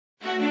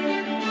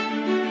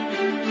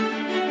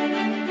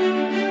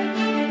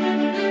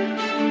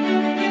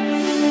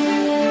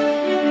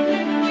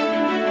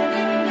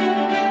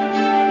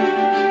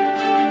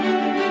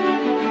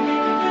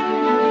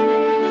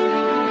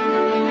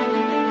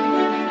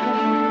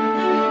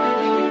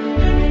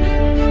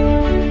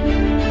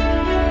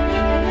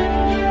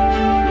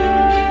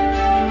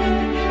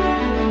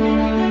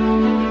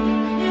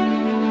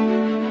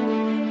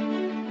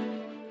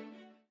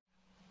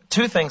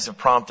Two things have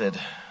prompted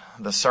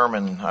the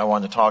sermon I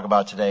wanted to talk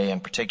about today in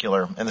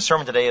particular. And the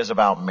sermon today is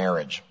about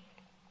marriage.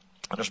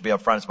 I'll just be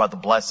up front. It's about the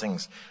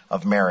blessings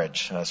of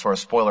marriage. Sort of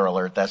spoiler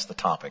alert, that's the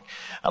topic.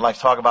 I'd like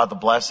to talk about the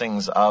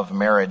blessings of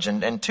marriage.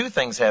 And two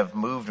things have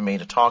moved me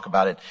to talk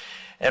about it.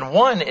 And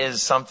one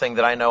is something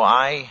that I know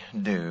I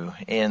do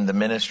in the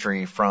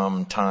ministry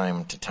from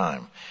time to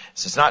time.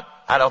 So it's not,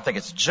 I don't think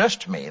it's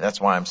just me. That's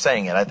why I'm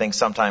saying it. I think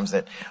sometimes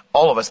that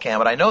all of us can,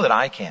 but I know that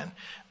I can.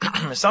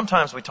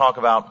 Sometimes we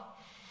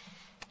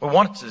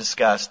want to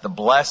discuss the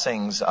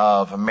blessings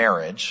of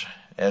marriage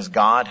as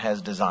God has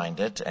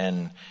designed it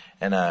and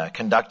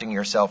conducting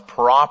yourself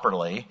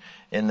properly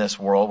in this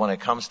world when it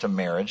comes to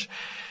marriage,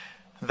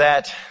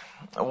 that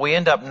we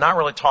end up not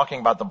really talking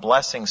about the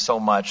blessings so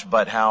much,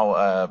 but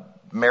how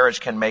marriage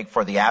can make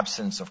for the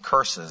absence of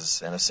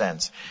curses, in a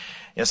sense.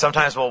 You know,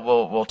 sometimes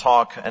we'll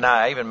talk, and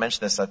I even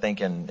mentioned this, I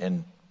think,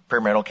 in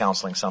premarital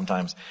counseling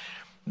sometimes,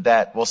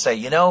 that we'll say,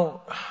 you know,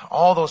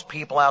 all those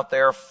people out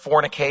there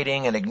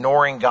fornicating and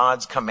ignoring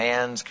God's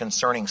commands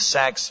concerning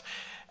sex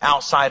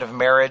outside of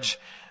marriage,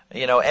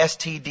 you know,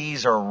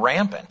 STDs are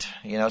rampant,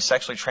 you know,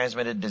 sexually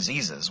transmitted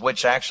diseases,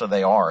 which actually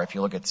they are. If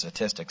you look at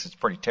statistics, it's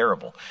pretty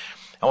terrible.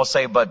 And we'll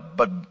say,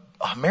 but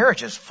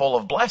marriage is full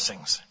of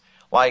blessings,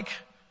 like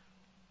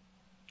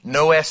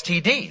no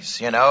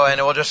STDs, you know, and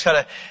we'll just kind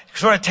of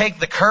sort of take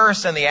the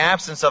curse and the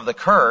absence of the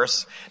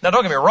curse. Now,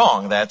 don't get me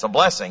wrong, that's a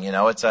blessing, you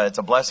know, it's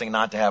a blessing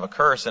not to have a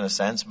curse in a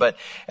sense, but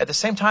at the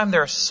same time,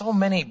 there are so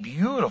many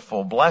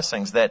beautiful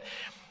blessings that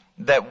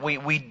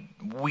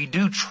we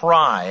do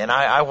try, and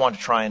I want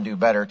to try and do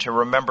better, to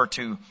remember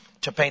to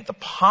paint the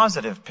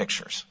positive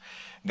pictures.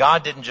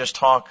 God didn't just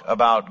talk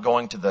about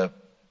going to the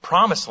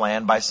promised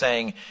land by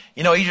saying,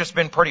 you know, Egypt's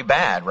been pretty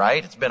bad,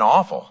 right? It's been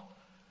awful.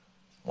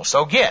 Well,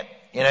 so get.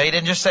 You know, he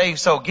didn't just say,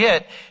 so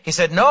get. He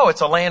said, no,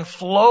 it's a land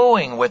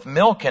flowing with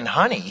milk and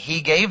honey. He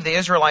gave the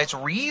Israelites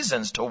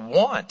reasons to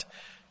want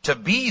to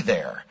be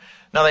there.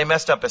 Now, they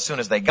messed up as soon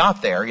as they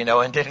got there, you know,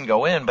 and didn't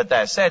go in. But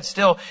that said,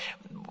 still,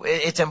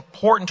 it's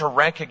important to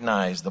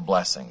recognize the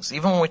blessings.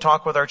 Even when we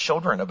talk with our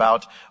children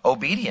about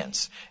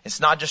obedience, it's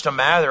not just a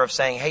matter of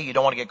saying, hey, you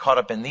don't want to get caught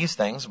up in these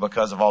things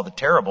because of all the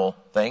terrible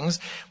things.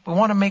 We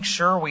want to make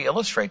sure we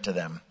illustrate to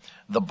them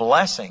the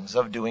blessings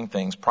of doing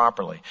things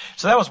properly.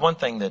 So that was one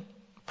thing that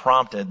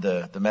prompted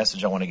the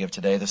message I want to give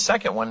today. The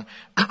second one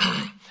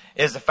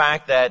is the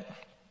fact that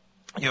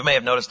you may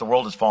have noticed the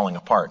world is falling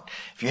apart.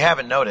 If you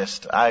haven't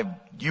noticed,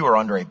 you are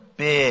under a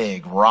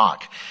big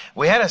rock.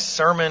 We had a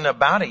sermon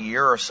about a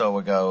year or so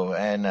ago,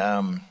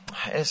 and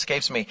it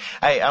escapes me.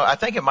 I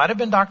think it might have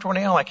been Dr.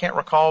 O'Neill. I can't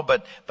recall,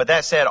 but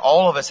that said,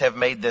 all of us have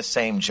made this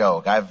same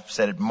joke. I've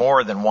said it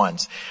more than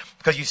once.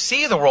 Because you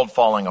see the world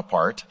falling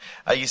apart.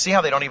 You see how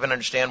they don't even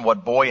understand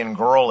what boy and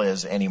girl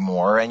is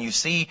anymore. And you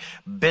see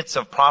bits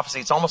of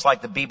prophecy. It's almost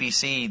like the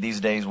BBC these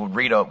days would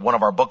read one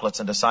of our booklets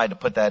and decide to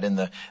put that in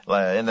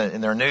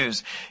their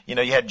news. You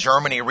know, you had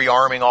Germany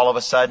rearming all of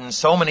a sudden.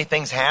 So many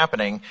things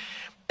happening.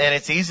 And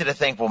it's easy to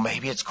think, well,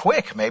 maybe it's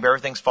quick. Maybe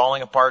everything's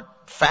falling apart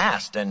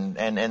fast and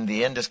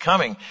the end is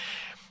coming.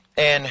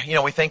 And, you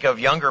know, we think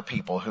of younger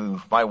people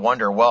who might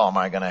wonder, well, am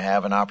I going to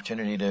have an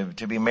opportunity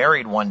to be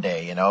married one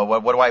day? You know,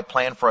 what do I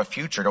plan for a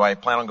future? Do I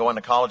plan on going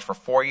to college for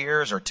 4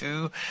 years or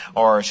 2?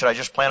 Or should I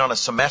just plan on a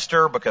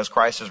semester because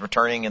Christ is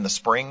returning in the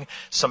spring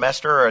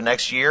semester or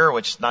next year,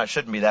 which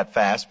shouldn't be that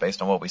fast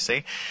based on what we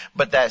see.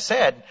 But that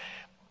said,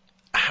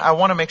 I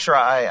want to make sure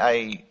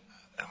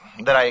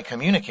that I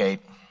communicate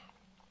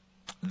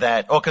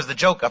that, because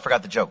I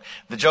forgot the joke.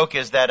 The joke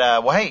is that,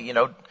 well, hey, you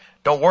know,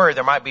 don't worry,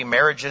 there might be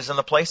marriages in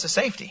the place of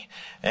safety.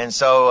 And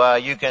so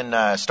you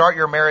can start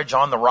your marriage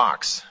on the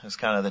rocks. It's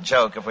kind of the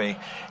joke if we,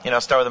 you know,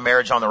 start with a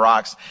marriage on the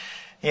rocks.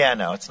 Yeah,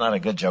 no, it's not a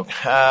good joke.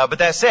 But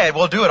that said,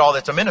 we'll do it all.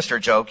 It's a minister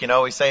joke, you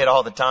know, we say it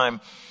all the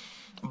time.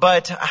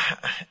 But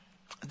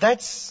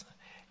it's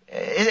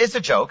a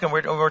joke, and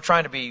we're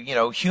trying to be, you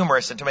know,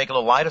 humorous and to make a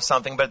little light of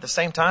something. But at the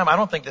same time, I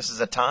don't think this is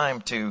a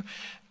time to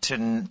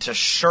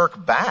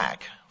shirk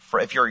back.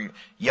 If you're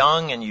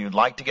young and you'd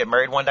like to get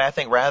married one day, I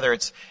think rather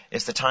it's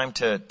the time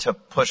to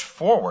push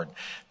forward,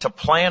 to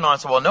plan on.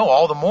 So, well, no,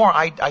 all the more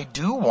I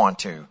do want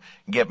to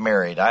get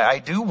married. I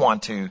do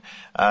want to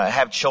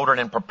have children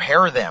and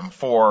prepare them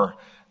for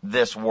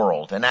this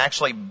world and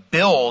actually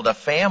build a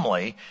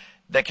family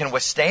that can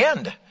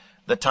withstand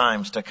the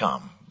times to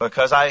come.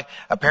 Because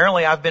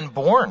I've been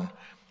born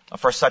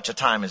for such a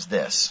time as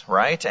this,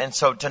 right? And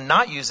so to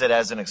not use it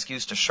as an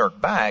excuse to shirk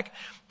back,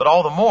 but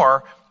all the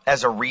more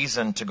as a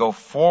reason to go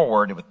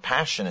forward with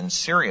passion and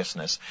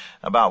seriousness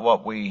about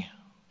what we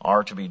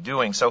are to be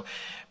doing. So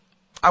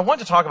I want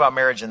to talk about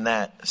marriage in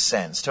that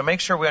sense, to make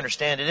sure we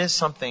understand it is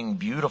something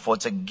beautiful.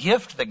 It's a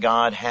gift that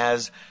God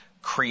has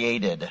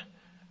created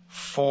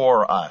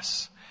for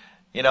us.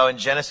 You know, in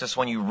Genesis,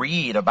 when you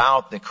read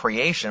about the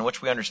creation,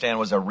 which we understand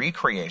was a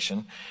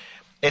recreation,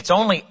 it's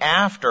only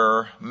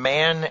after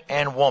man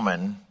and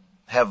woman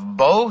have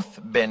both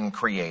been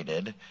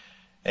created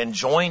and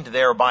joined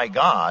there by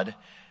God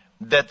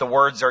that the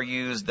words are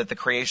used that the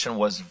creation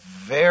was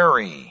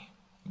very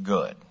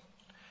good.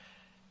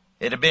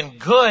 It had been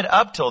good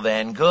up till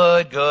then.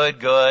 Good, good,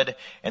 good.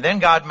 And then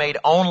God made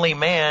only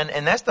man.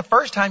 And that's the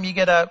first time you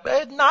get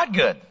not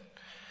good.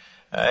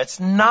 It's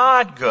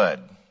not good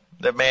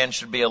that man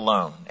should be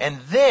alone. And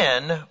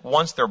then,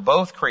 once they're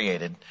both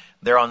created,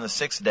 they're on the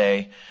sixth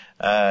day.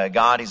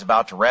 He's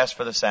about to rest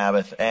for the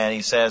Sabbath. And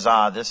he says,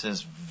 this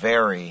is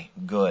very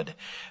good.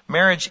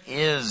 Marriage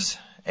is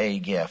a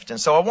gift. And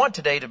so I want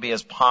today to be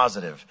as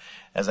positive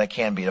as I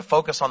can be, to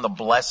focus on the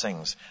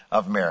blessings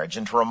of marriage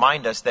and to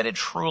remind us that it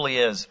truly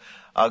is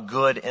a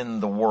good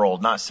in the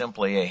world, not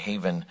simply a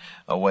haven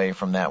away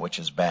from that which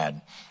is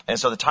bad. And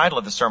so the title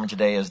of the sermon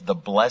today is The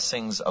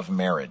Blessings of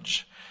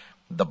Marriage.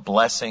 The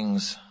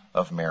Blessings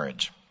of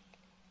Marriage.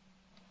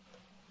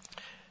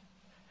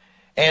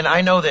 And I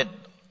know that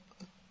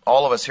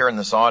all of us here in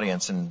this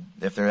audience, and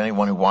if there's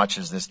anyone who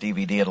watches this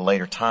DVD at a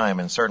later time,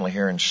 and certainly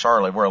here in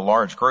Charlotte, we're a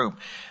large group,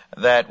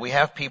 that we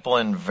have people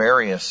in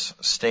various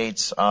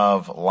states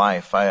of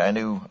life. I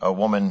knew a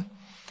woman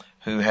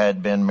who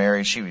had been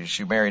married.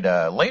 She married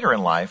later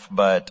in life,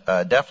 but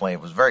definitely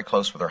was very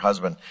close with her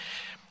husband.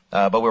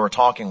 But we were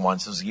talking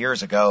once, this was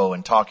years ago,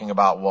 and talking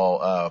about,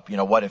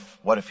 what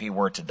if he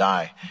were to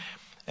die?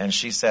 And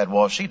she said,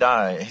 well, if he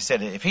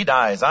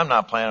dies, I'm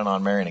not planning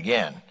on marrying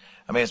again.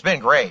 I mean, it's been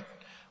great,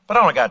 but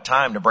I don't got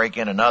time to break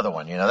in another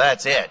one.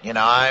 That's it.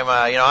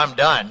 I'm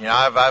done.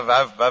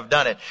 I've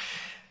done it.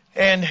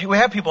 And we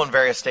have people in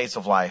various states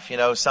of life,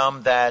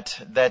 some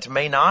that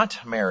may not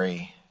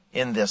marry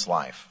in this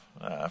life.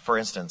 For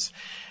instance,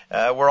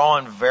 we're all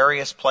in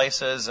various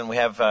places, and we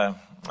have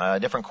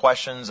different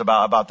questions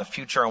about the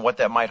future and what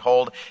that might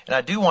hold. And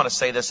I do want to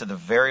say this at the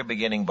very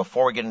beginning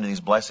before we get into these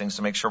blessings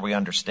to make sure we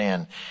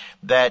understand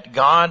that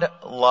God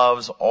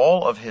loves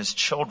all of His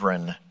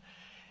children,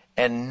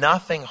 and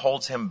nothing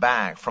holds Him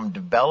back from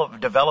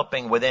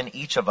developing within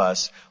each of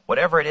us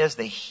whatever it is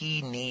that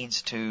He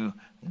needs to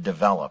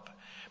develop.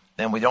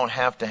 And we don't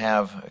have to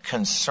have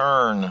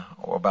concern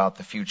about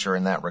the future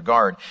in that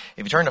regard.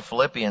 If you turn to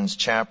Philippians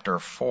chapter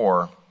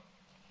 4,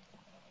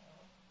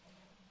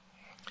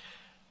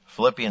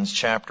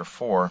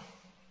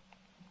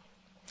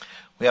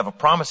 we have a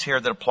promise here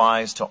that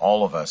applies to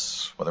all of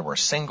us, whether we're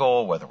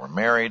single, whether we're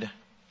married,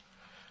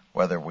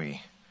 whether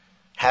we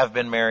have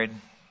been married.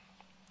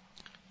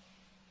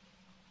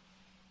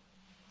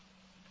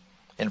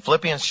 In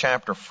Philippians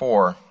chapter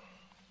 4,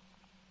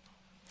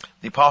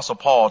 the Apostle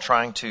Paul,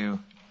 trying to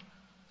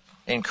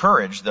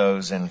encourage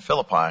those in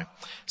Philippi,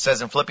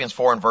 says in Philippians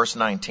 4 and verse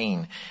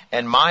 19,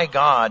 "And my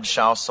God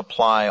shall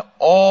supply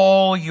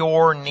all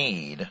your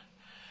need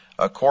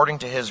according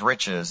to His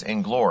riches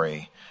in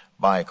glory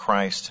by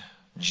Christ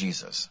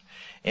Jesus."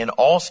 In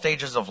all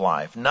stages of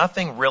life,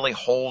 nothing really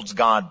holds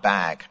God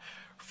back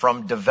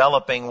from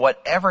developing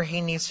whatever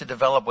He needs to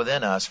develop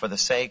within us for the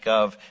sake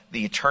of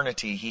the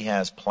eternity He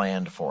has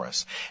planned for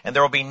us. And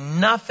there will be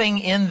nothing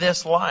in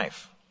this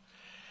life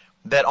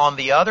that on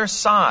the other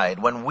side,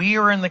 when we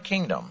are in the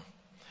kingdom,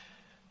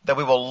 that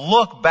we will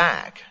look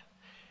back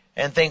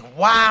and think,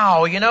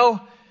 wow,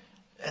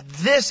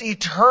 this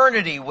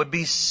eternity would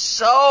be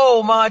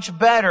so much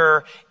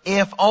better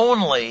if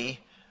only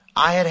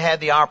I had had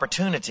the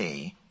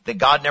opportunity that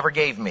God never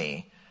gave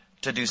me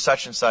to do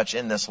such and such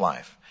in this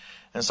life.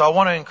 And so I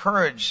want to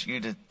encourage you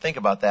to think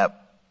about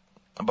that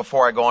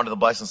before I go on to the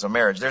blessings of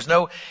marriage.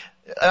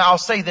 I'll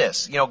say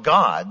this,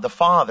 God, the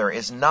Father,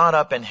 is not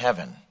up in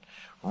heaven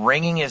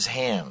wringing His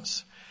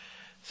hands,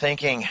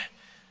 thinking,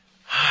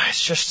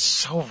 it's just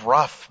so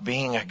rough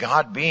being a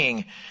God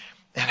being,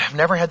 and I've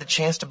never had the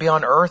chance to be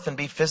on earth and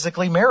be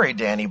physically married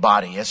to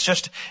anybody. It's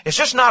just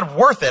not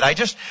worth it. I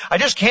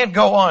just can't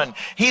go on.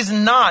 He's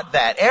not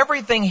that.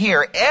 Everything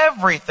here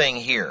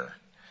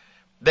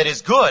that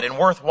is good and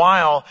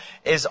worthwhile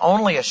is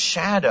only a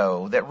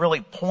shadow that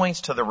really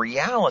points to the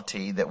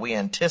reality that we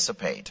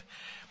anticipate.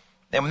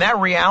 And when that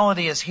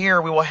reality is here,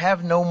 we will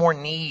have no more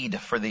need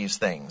for these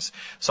things.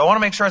 So I want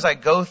to make sure as I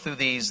go through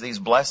these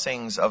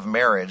blessings of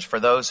marriage for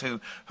those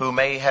who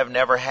may have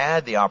never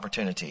had the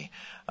opportunity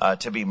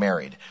to be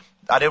married,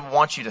 I didn't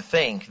want you to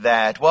think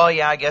that,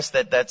 I guess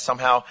that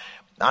somehow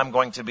I'm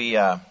going to be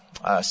a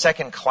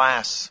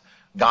second-class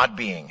God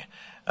being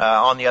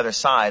on the other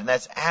side. And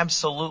that's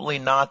absolutely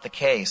not the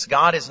case.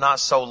 God is not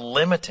so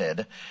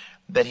limited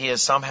that He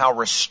is somehow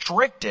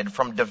restricted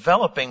from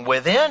developing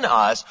within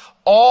us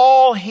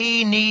all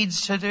He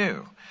needs to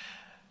do.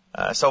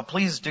 So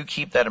please do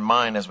keep that in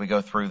mind as we go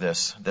through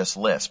this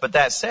list. But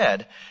that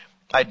said,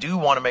 I do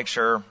want to make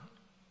sure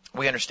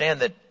we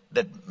understand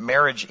that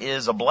marriage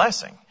is a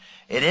blessing.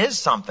 It is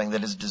something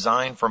that is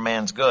designed for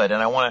man's good.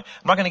 And I'm not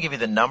going to give you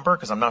the number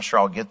because I'm not sure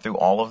I'll get through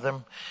all of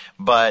them,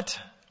 but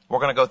we're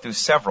going to go through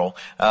several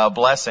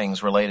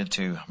blessings related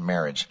to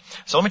marriage.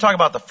 So let me talk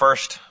about the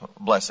first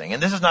blessing.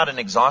 And this is not an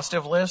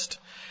exhaustive list,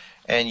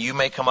 and you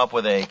may come up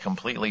with a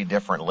completely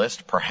different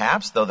list,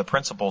 perhaps, though the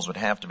principles would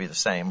have to be the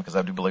same, because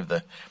I do believe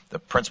the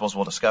principles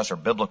we'll discuss are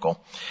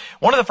biblical.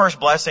 One of the first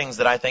blessings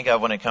that I think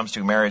of when it comes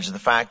to marriage is the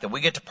fact that we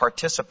get to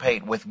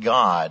participate with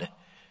God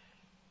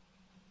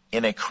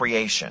in a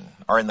creation,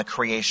 or in the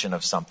creation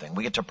of something.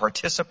 We get to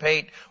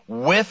participate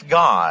with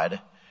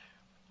God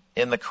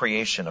in the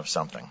creation of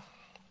something.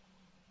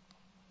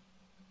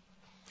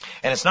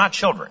 And it's not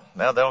children.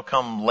 They'll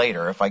come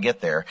later if I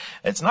get there.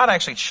 It's not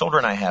actually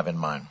children I have in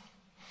mind.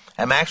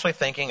 I'm actually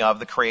thinking of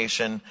the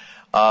creation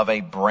of a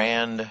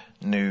brand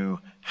new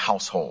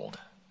household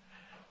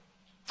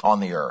on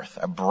the earth,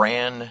 a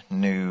brand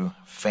new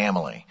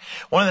family.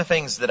 One of the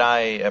things that I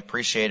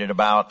appreciated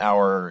about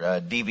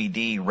our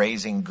DVD,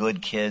 Raising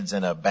Good Kids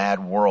in a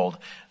Bad World,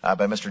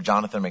 by Mr.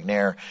 Jonathan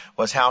McNair,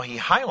 was how he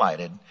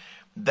highlighted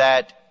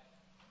that,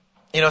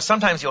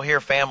 sometimes you'll hear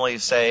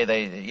families say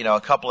a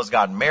couple has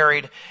gotten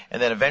married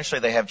and then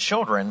eventually they have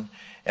children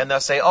and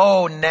they'll say,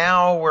 oh,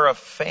 now we're a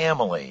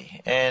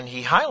family. And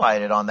he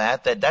highlighted on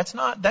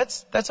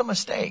that's a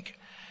mistake.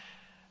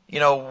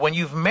 When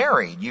you've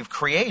married, you've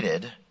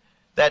created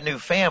that new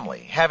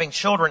family. Having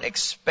children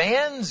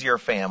expands your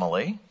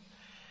family.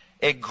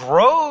 It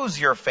grows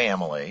your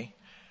family.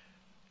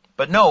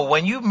 But no,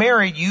 when you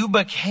married, you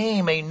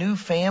became a new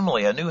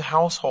family, a new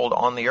household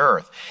on the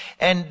earth.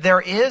 And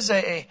there is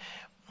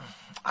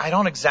I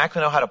don't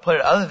exactly know how to put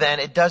it other than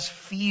it does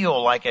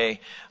feel like a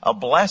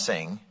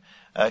blessing,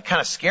 a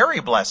kind of scary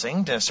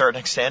blessing to a certain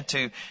extent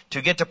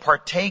to get to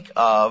partake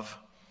of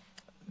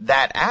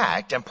that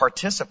act and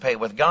participate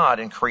with God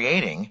in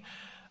creating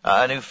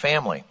a new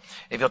family.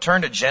 If you'll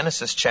turn to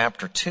Genesis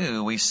chapter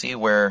 2, we see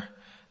where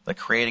the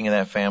creating of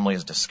that family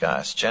is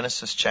discussed.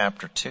 Genesis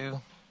chapter 2.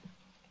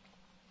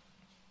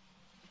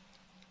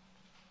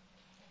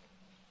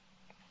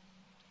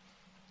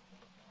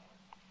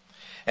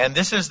 And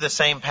this is the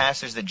same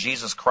passage that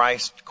Jesus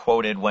Christ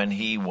quoted when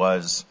he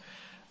was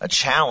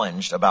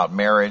challenged about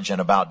marriage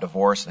and about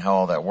divorce and how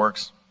all that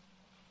works.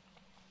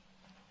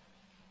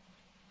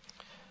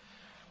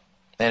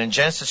 And in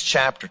Genesis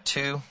chapter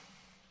 2,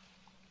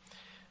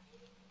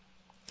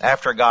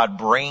 after God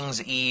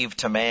brings Eve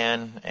to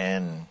man,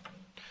 and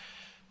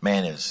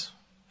man is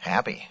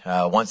happy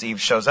once Eve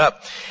shows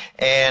up.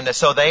 And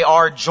so they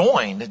are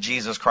joined,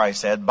 Jesus Christ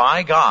said,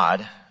 by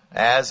God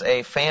as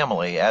a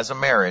family, as a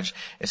marriage.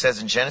 It says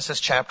in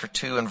Genesis chapter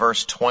 2 and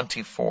verse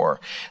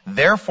 24,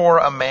 therefore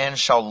a man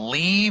shall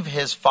leave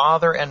his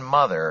father and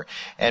mother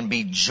and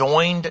be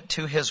joined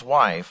to his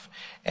wife,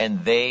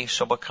 and they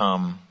shall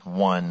become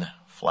one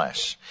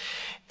flesh.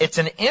 It's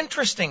an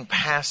interesting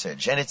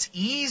passage, and it's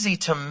easy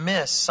to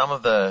miss some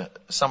of the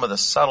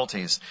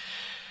subtleties.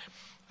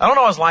 I don't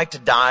always like to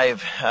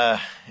dive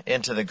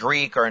into the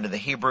Greek or into the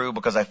Hebrew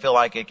because I feel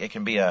like it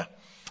can be a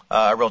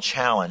real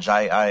challenge.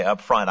 I up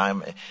front,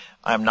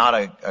 I'm not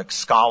a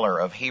scholar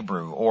of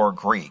Hebrew or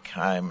Greek.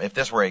 If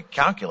this were a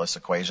calculus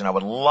equation, I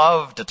would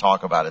love to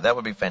talk about it. That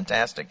would be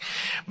fantastic.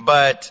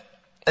 But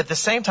at the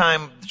same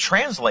time,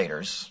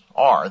 translators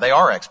they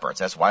are experts.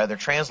 That's why they're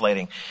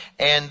translating.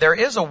 And there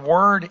is a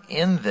word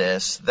in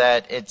this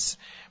that it's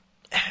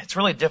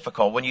really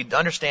difficult. When you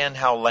understand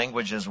how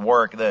languages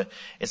work,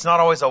 it's not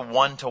always a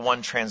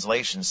one-to-one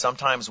translation.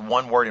 Sometimes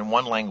one word in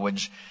one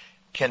language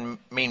can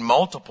mean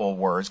multiple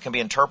words, can be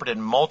interpreted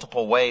in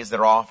multiple ways that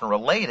are often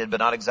related, but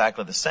not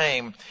exactly the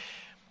same.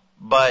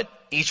 But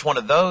each one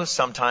of those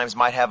sometimes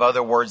might have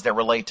other words that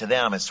relate to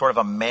them. It's sort of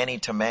a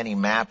many-to-many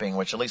mapping,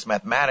 which at least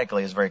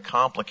mathematically is very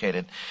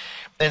complicated.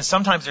 And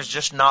sometimes there's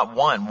just not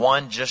one.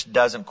 One just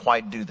doesn't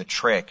quite do the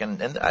trick.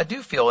 And I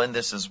do feel in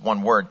this is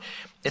one word.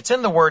 It's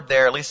in the word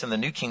there, at least in the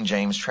New King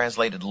James,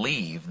 translated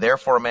leave.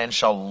 Therefore a man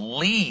shall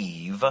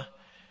leave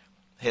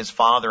his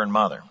father and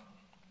mother.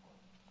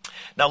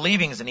 Now,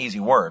 leaving is an easy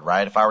word,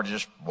 right? If I were to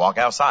just walk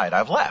outside,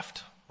 I've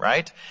left,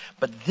 right?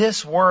 But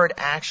this word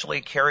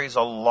actually carries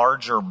a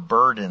larger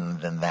burden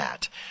than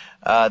that.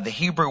 The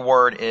Hebrew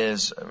word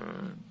is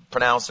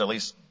pronounced, at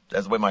least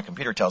as the way my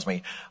computer tells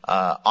me,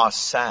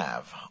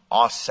 asav.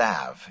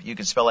 Asav. You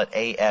can spell it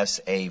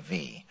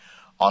A-S-A-V.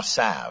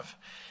 Asav.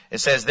 It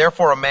says,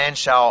 therefore a man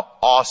shall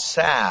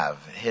asav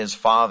his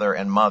father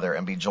and mother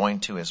and be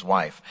joined to his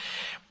wife.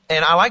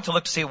 And I like to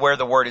look to see where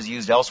the word is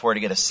used elsewhere to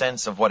get a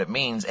sense of what it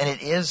means. And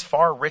it is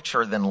far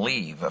richer than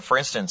leave. For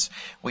instance,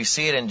 we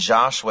see it in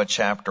Joshua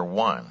chapter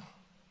 1.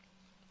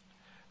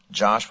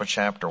 Joshua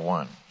chapter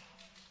 1.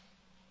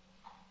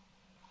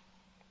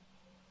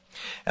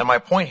 And my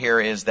point here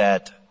is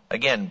that,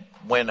 again,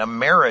 when a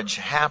marriage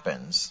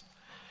happens,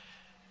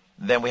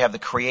 then we have the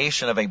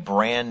creation of a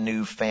brand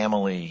new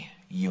family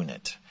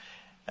unit.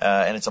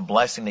 And it's a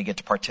blessing to get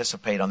to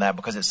participate on that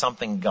because it's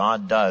something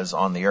God does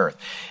on the earth.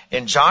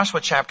 In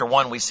Joshua chapter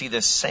 1, we see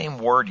this same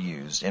word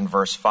used in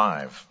verse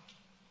 5.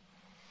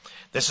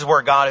 This is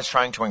where God is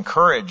trying to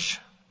encourage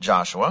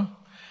Joshua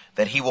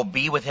that he will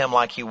be with him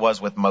like he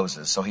was with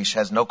Moses. So he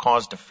has no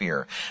cause to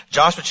fear.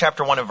 Joshua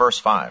chapter 1 and verse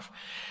 5.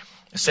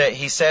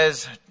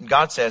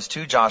 God says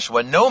to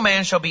Joshua, no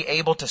man shall be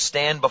able to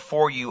stand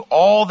before you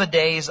all the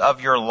days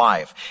of your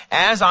life.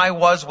 As I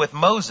was with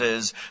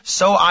Moses,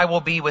 so I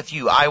will be with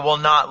you. I will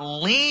not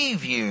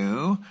leave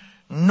you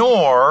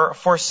nor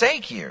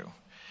forsake you.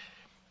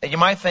 And you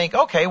might think,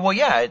 okay, well,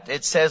 yeah,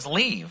 it says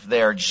leave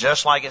there,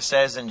 just like it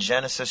says in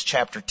Genesis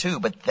chapter 2,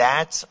 but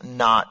that's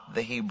not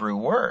the Hebrew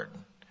word.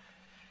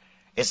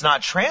 It's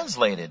not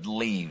translated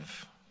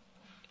leave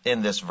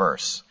in this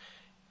verse.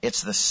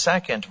 It's the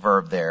second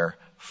verb there,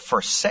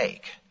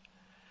 forsake.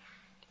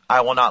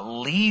 I will not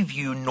leave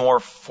you nor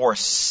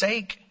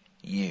forsake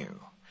you.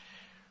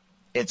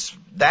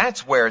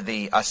 That's where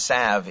the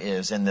asav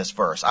is in this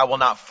verse. I will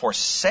not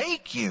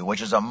forsake you,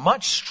 which is a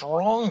much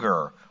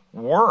stronger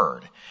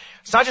word.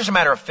 It's not just a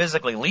matter of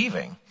physically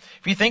leaving.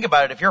 If you think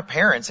about it, if you're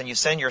parents and you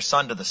send your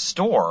son to the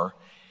store,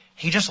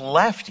 he just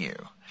left you.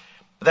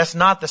 But that's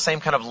not the same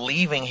kind of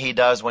leaving he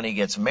does when he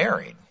gets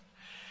married.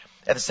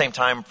 At the same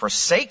time,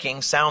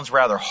 forsaking sounds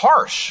rather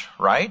harsh,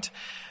 right?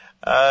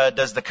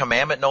 Does the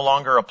commandment no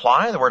longer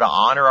apply? That we're to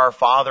honor our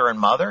father and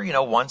mother,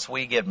 once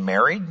we get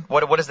married?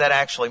 What does that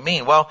actually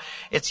mean? Well,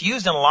 it's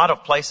used in a lot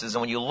of places,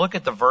 and when you look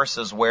at the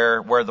verses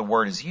where the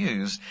word is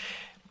used,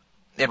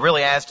 it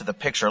really adds to the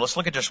picture. Let's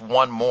look at just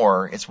one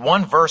more. It's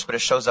one verse, but it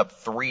shows up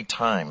 3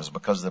 times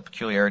because of the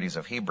peculiarities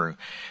of Hebrew.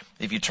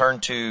 If you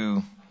turn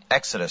to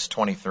Exodus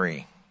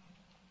 23.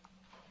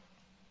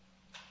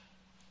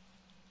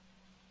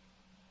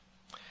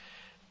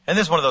 And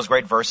this is one of those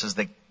great verses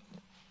that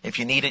if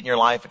you need it in your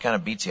life, it kind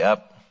of beats you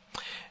up.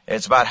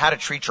 It's about how to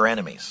treat your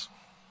enemies.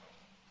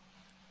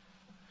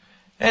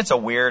 And it's a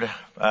weird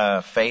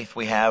faith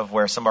we have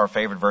where some of our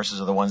favorite verses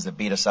are the ones that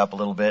beat us up a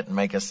little bit and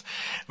make us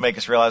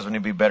realize we need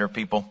to be better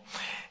people.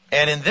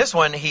 And in this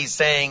one, he's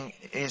saying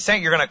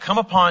you're going to come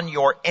upon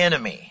your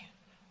enemy,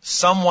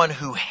 someone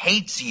who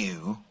hates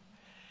you,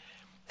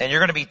 and you're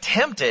going to be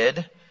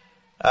tempted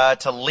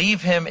to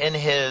leave him in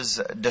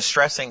his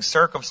distressing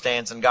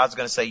circumstance, and God's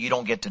going to say, you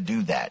don't get to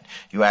do that.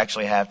 You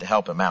actually have to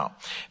help him out.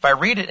 If I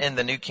read it in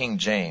the New King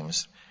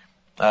James,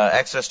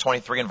 Exodus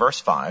 23 and verse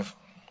 5,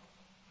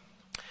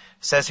 it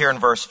says here in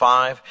verse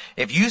 5,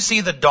 if you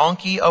see the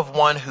donkey of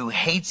one who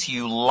hates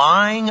you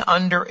lying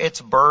under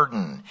its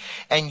burden,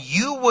 and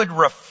you would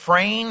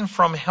refrain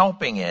from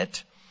helping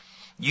it,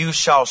 you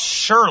shall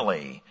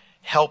surely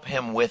help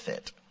him with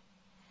it.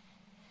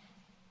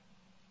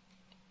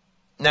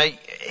 Now,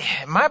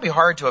 it might be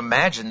hard to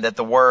imagine that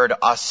the word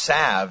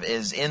asav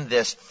is in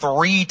this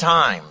 3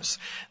 times.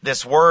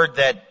 This word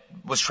that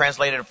was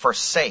translated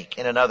forsake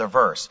in another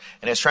verse.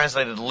 And it's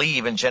translated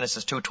leave in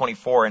Genesis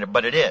 2:24,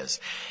 but it is.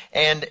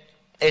 And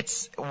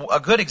it's a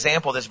good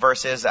example, this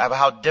verse is, of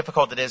how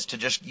difficult it is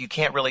you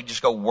can't really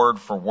just go word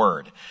for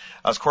word.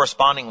 I was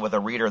corresponding with a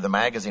reader of the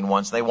magazine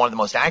once. They wanted the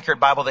most accurate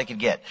Bible they could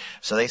get.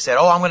 So they said,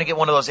 I'm going to get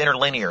one of those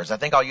interlinears. I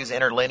think I'll use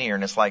interlinear.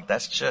 And it's like,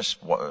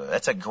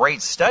 that's a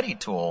great study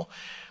tool,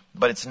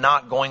 but it's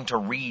not going to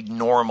read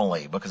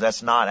normally because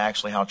that's not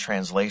actually how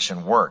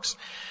translation works.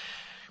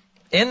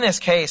 In this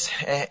case,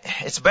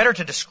 it's better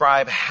to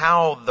describe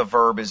how the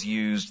verb is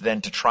used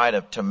than to try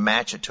to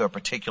match it to a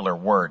particular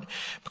word,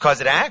 because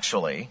it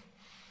actually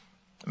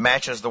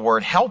matches the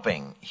word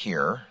helping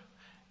here.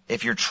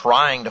 If you're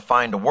trying to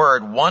find a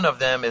word, one of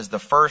them is the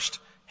first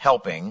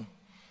helping,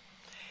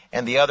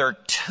 and the other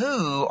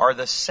 2 are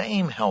the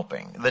same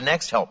helping, the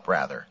next help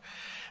rather.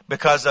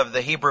 Because of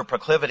the Hebrew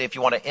proclivity, if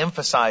you want to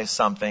emphasize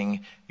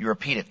something, you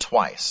repeat it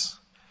twice.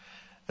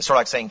 It's sort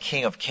of like saying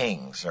King of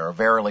Kings or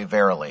verily,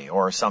 verily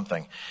or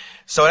something.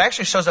 So it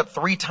actually shows up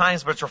 3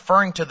 times, but it's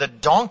referring to the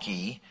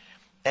donkey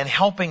and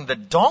helping the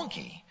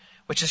donkey,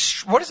 which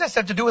is, what does that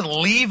have to do with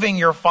leaving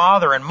your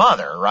father and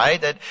mother,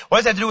 right? What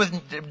does that have to do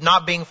with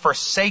not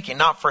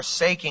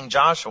forsaking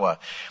Joshua?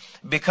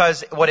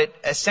 Because what it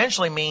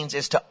essentially means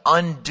is to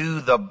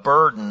undo the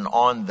burden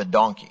on the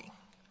donkey.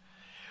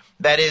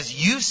 That is,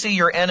 you see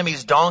your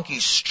enemy's donkey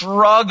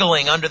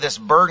struggling under this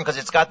burden because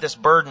it's got this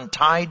burden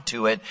tied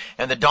to it,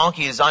 and the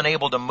donkey is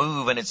unable to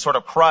move and it's sort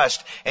of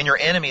crushed, and your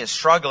enemy is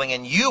struggling,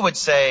 and you would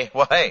say,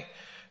 well, hey,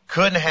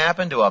 couldn't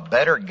happen to a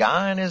better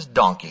guy and his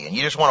donkey, and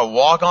you just want to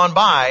walk on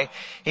by.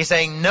 He's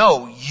saying,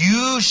 no,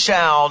 you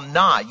shall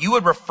not. You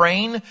would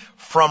refrain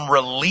from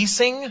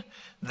releasing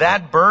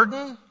that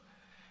burden.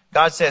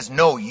 God says,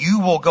 no, you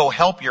will go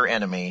help your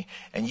enemy,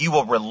 and you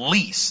will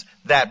release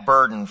that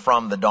burden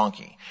from the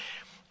donkey.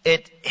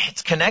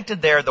 It's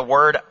connected there. The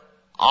word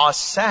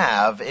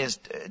asav is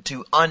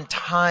to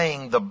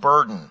untying the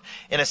burden.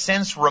 In a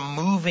sense,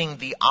 removing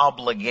the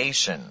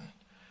obligation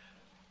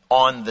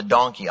on the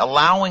donkey.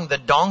 Allowing the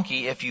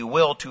donkey, if you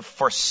will, to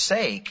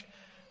forsake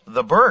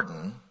the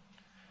burden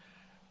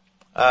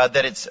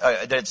that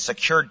it's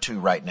secured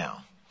to right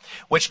now.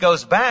 Which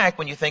goes back,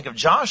 when you think of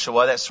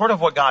Joshua, that's sort of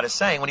what God is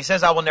saying. When he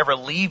says, I will never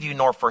leave you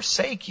nor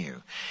forsake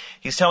you.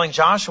 He's telling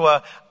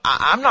Joshua,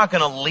 I'm not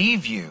going to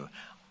leave you.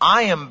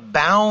 I am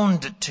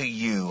bound to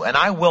you, and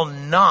I will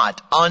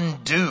not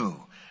undo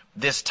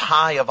this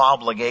tie of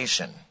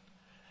obligation.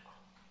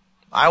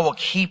 I will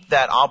keep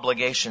that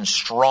obligation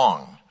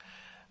strong.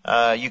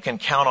 You can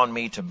count on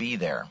me to be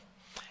there.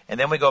 And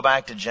then we go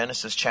back to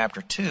Genesis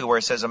chapter 2, where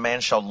it says a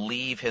man shall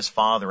leave his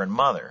father and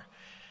mother.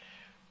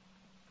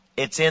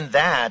 It's in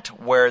that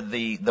where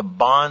the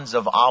bonds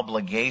of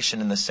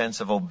obligation in the sense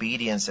of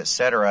obedience,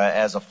 etc.,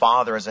 as a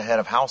father, as a head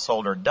of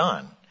household are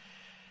done.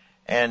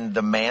 And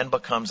the man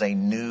becomes a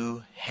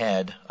new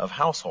head of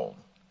household.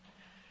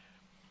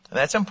 And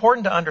that's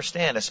important to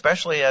understand,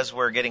 especially as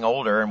we're getting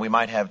older and we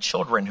might have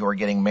children who are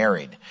getting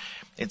married.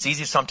 It's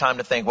easy sometimes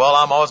to think, well,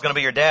 I'm always going to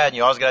be your dad and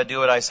you always got to do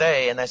what I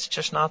say. And that's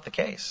just not the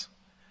case.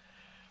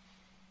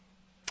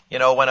 You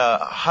know, when a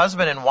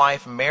husband and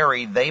wife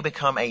marry, they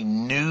become a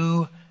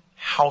new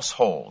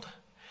household.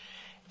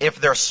 If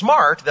they're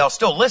smart, they'll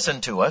still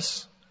listen to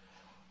us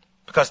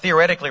because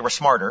theoretically we're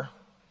smarter.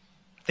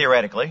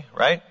 Theoretically,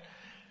 right?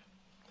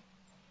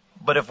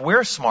 But if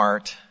we're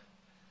smart,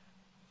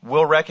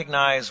 we'll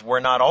recognize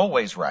we're not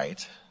always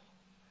right.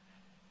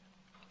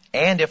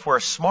 And if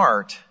we're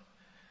smart,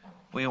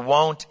 we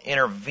won't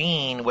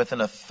intervene with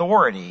an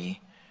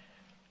authority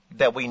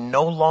that we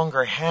no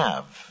longer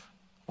have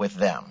with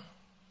them.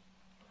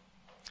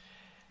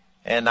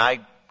 And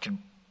I'm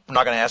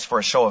not going to ask for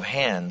a show of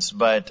hands,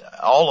 but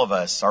all of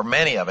us, or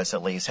many of us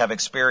at least, have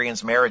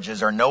experienced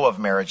marriages or know of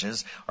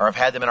marriages or have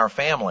had them in our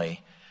family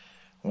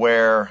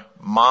where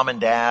mom and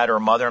dad or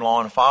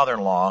mother-in-law and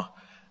father-in-law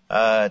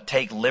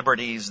take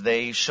liberties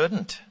they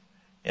shouldn't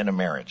in a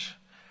marriage.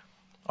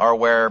 Or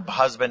where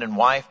husband and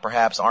wife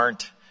perhaps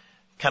aren't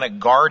kind of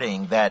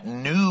guarding that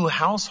new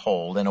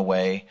household in a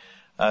way,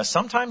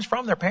 sometimes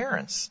from their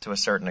parents to a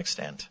certain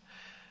extent.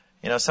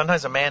 You know,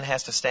 sometimes a man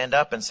has to stand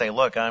up and say,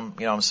 look,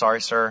 I'm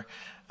sorry, sir.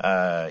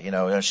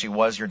 She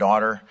was your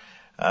daughter,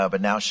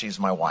 but now she's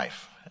my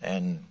wife.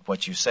 And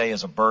what you say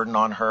is a burden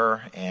on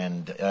her,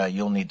 and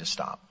you'll need to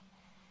stop.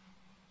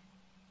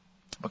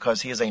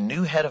 Because he is a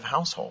new head of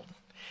household.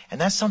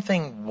 And that's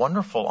something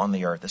wonderful on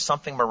the earth. It's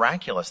something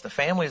miraculous. The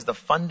family is the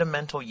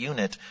fundamental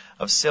unit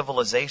of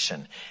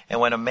civilization. And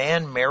when a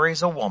man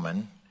marries a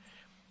woman,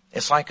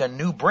 it's like a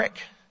new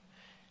brick.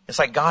 It's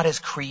like God has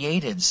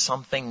created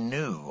something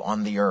new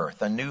on the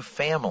earth, a new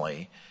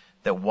family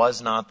that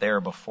was not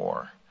there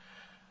before.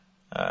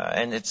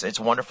 And it's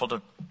wonderful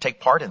to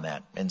take part in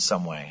that in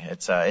some way.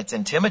 It's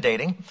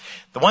intimidating.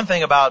 The one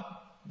thing about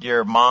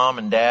your mom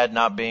and dad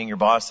not being your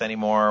boss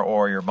anymore,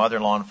 or your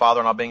mother-in-law and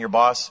father not being your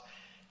boss,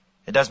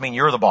 it does mean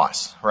you're the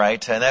boss,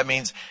 right? And that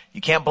means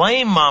you can't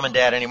blame mom and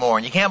dad anymore,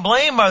 and you can't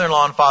blame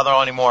mother-in-law and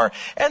father-in-law anymore.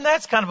 And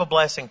that's kind of a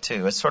blessing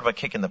too. It's sort of a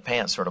kick in the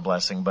pants sort of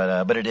blessing,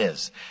 but it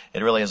is.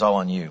 It really is all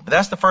on you. But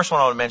that's the first one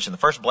I want to mention. The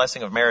first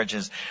blessing of marriage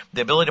is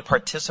the ability to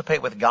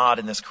participate with God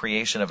in this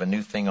creation of a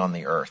new thing on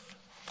the earth.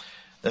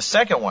 The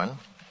second one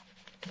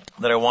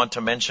that I want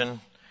to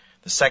mention,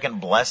 the second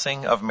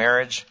blessing of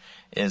marriage,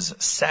 is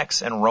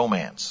sex and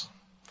romance.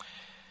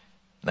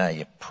 Now,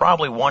 you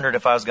probably wondered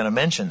if I was going to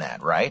mention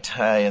that, right?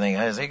 You think,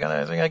 is he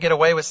going to get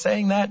away with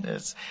saying that?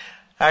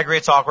 I agree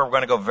it's awkward. We're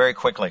going to go very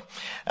quickly.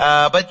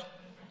 But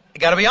you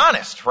got to be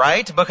honest,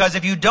 right? Because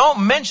if you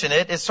don't mention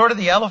it, it's sort of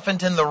the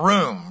elephant in the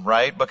room,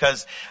 right?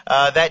 Because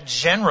that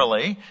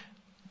generally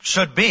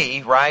should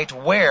be, right,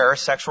 where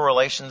sexual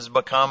relations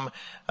become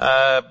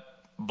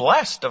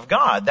blessed of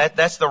God.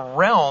 That's the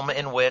realm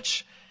in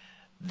which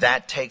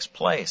that takes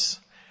place.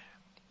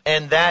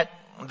 And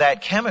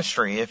that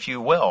chemistry, if you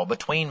will,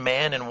 between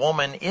man and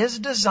woman is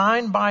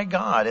designed by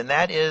God, and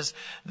that is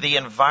the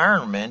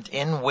environment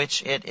in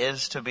which it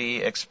is to be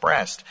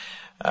expressed.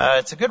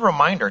 It's a good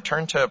reminder.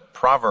 Turn to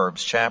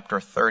Proverbs chapter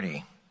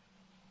 30.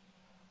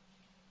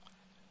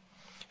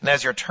 And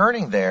as you're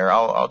turning there,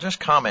 I'll just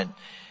comment.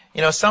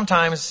 You know,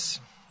 sometimes,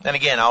 and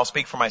again, I'll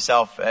speak for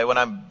myself, when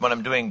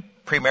I'm doing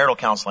premarital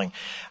counseling,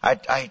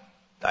 I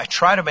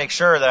try to make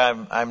sure that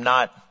I'm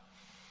not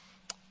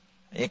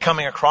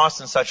coming across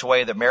in such a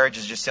way that marriage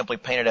is just simply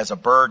painted as a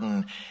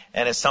burden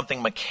and as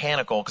something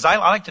mechanical. Because I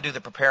like to do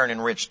the Prepare and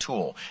Enrich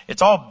tool.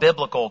 It's all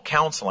biblical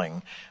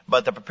counseling,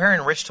 but the Prepare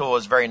and Enrich tool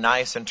is very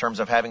nice in terms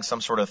of having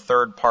some sort of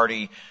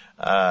third-party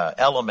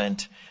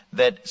element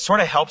that sort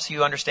of helps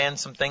you understand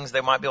some things they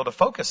might be able to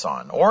focus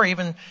on, or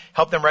even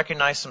help them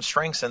recognize some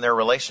strengths in their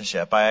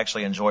relationship. I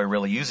actually enjoy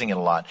really using it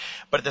a lot.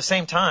 But at the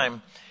same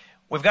time,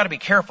 we've got to be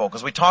careful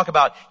because we talk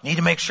about you need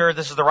to make sure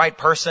this is the right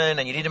person,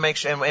 and you need to make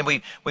sure, and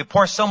we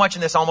pour so much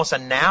in this almost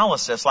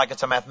analysis, like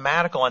it's a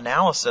mathematical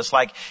analysis,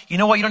 like, you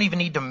know what, you don't even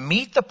need to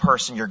meet the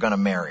person you're going to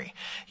marry.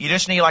 You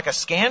just need like a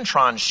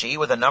Scantron sheet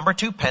with a number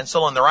 2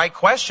 pencil and the right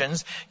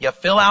questions. You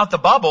fill out the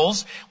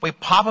bubbles, we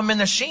pop them in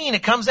the sheen,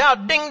 it comes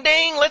out, ding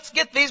ding, let's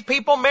get these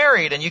people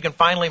married. And you can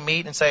finally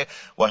meet and say,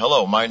 well,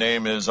 hello, my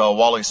name is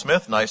Wally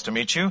Smith, nice to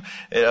meet you.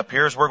 It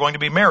appears we're going to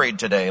be married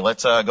today.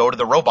 Let's go to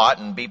the robot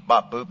and beep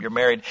bop boop, you're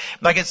married.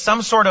 Like it's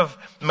some sort of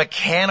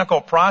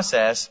mechanical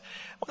process.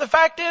 Well, the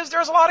fact is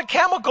there's a lot of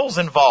chemicals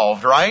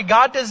involved, right?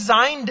 God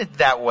designed it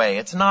that way.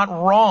 It's not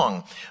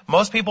wrong.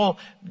 Most people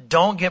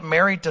don't get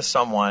married to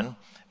someone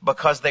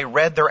because they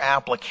read their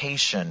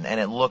application and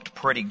it looked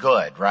pretty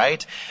good,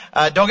 right?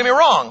 Don't get me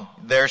wrong.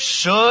 There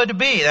should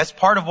be. That's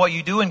part of what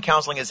you do in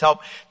counseling is help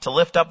to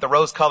lift up the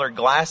rose-colored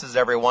glasses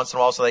every once in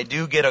a while so they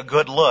do get a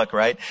good look,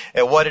 right,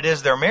 at what it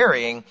is they're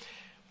marrying.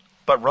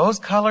 But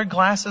rose-colored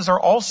glasses are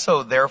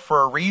also there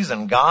for a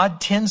reason.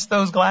 God tints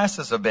those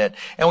glasses a bit.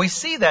 And we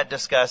see that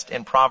discussed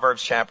in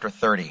Proverbs chapter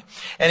 30.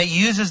 And it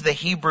uses the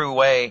Hebrew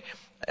way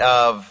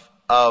of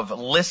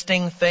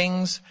listing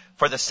things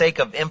for the sake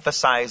of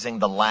emphasizing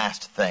the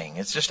last thing.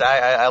 It's just,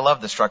 I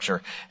love the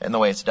structure and the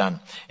way it's done.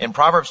 In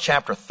Proverbs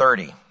chapter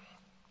 30,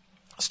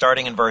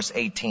 starting in verse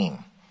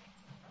 18.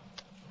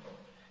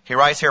 He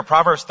writes here,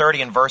 Proverbs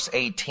 30 and verse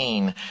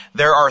 18,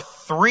 there are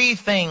 3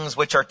 things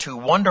which are too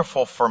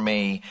wonderful for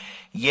me.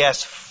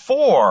 Yes,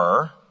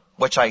 4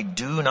 which I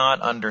do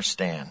not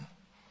understand.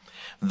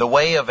 The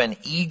way of an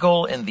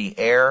eagle in the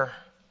air,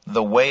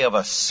 the way of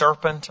a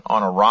serpent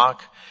on a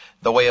rock,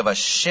 the way of a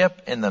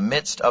ship in the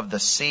midst of the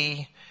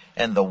sea,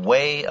 and the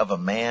way of a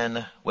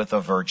man with a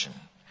virgin.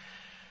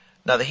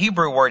 Now, the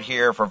Hebrew word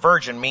here for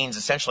virgin means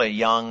essentially a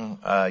young,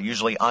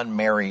 usually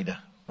unmarried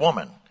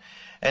woman.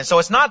 And so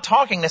it's not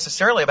talking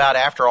necessarily about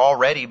after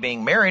already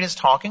being married. It's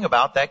talking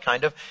about that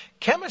kind of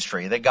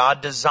chemistry that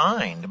God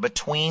designed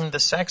between the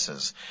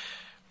sexes.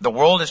 The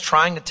world is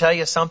trying to tell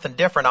you something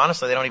different.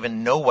 Honestly, they don't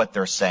even know what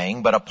they're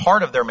saying, but a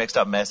part of their mixed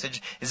up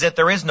message is that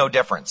there is no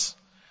difference.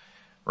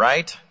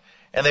 Right?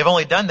 And they've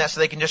only done that so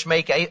they can just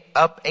make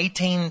up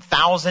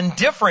 18,000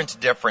 different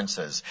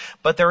differences.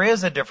 But there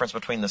is a difference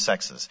between the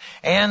sexes.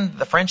 And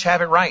the French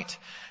have it right.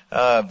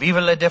 Vive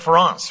la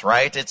différence,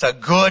 right? It's a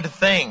good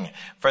thing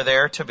for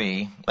there to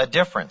be a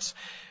difference.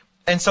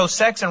 And so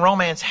sex and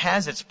romance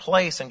has its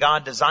place, and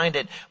God designed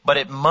it, but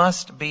it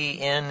must be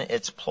in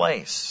its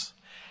place.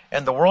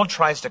 And the world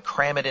tries to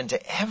cram it into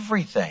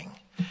everything.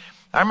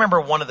 I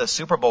remember one of the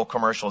Super Bowl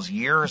commercials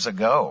years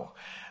ago.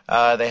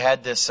 They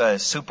had this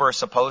super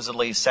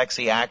supposedly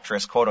sexy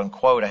actress, quote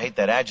unquote, I hate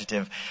that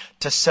adjective,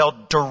 to sell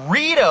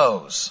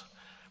Doritos,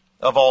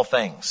 of all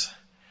things.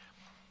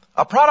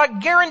 A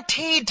product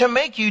guaranteed to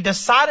make you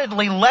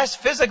decidedly less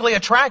physically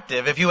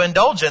attractive if you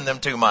indulge in them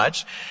too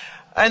much.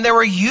 And they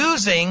were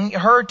using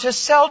her to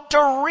sell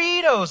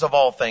Doritos, of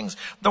all things.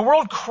 The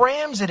world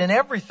crams it in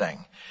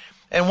everything.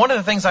 And one of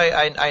the things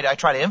I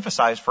try to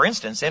emphasize, for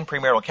instance, in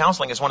premarital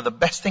counseling is one of the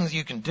best things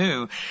you can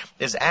do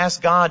is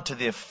ask God to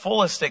the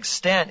fullest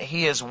extent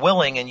He is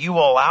willing, and you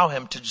will allow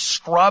Him to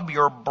scrub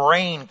your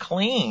brain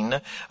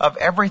clean of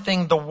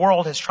everything the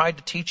world has tried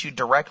to teach you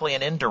directly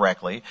and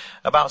indirectly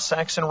about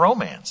sex and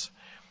romance.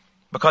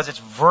 Because it's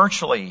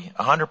virtually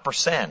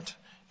 100%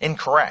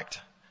 incorrect.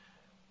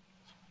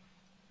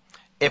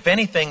 If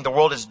anything, the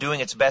world is doing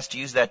its best to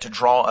use that to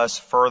draw us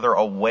further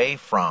away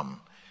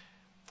from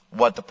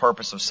what the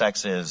purpose of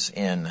sex is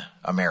in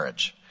a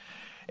marriage.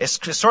 It's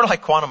sort of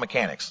like quantum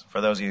mechanics,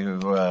 for those of you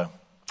who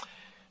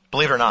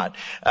believe it or not.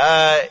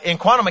 In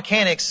quantum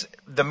mechanics,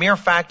 the mere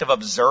fact of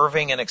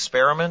observing an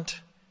experiment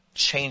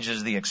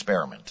changes the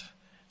experiment.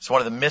 It's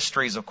one of the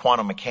mysteries of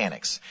quantum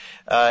mechanics.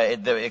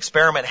 The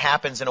experiment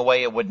happens in a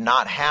way it would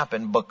not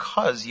happen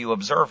because you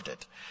observed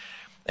it.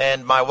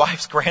 And my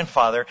wife's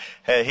grandfather,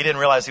 he didn't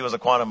realize he was a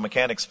quantum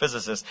mechanics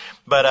physicist,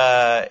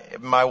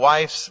 but my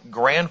wife's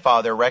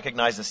grandfather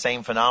recognized the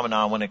same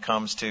phenomenon when it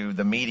comes to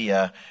the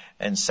media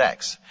and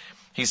sex.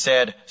 He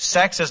said,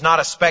 sex is not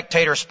a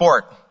spectator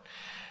sport.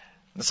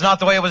 It's not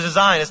the way it was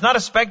designed. It's not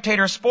a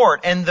spectator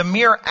sport. And the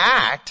mere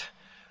act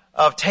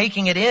of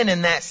taking it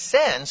in that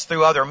sense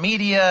through other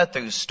media,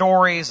 through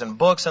stories and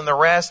books and the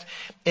rest,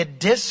 it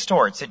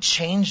distorts, it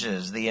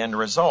changes the end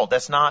result.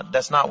 That's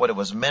not what it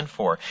was meant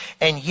for.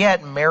 And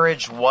yet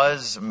marriage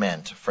was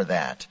meant for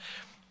that.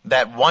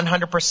 That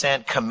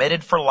 100%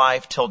 committed for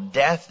life till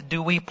death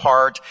do we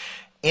part,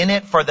 in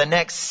it for the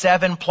next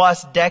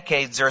 7+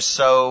 decades or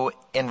so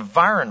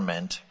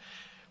environment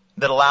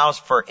that allows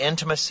for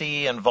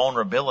intimacy and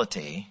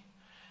vulnerability.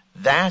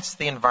 That's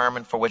the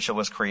environment for which it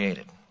was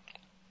created.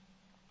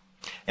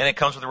 And it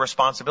comes with a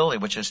responsibility,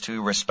 which is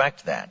to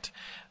respect that.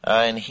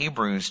 In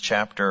Hebrews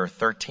chapter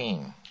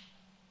 13.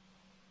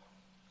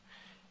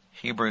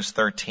 Hebrews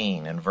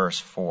 13 and verse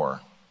 4.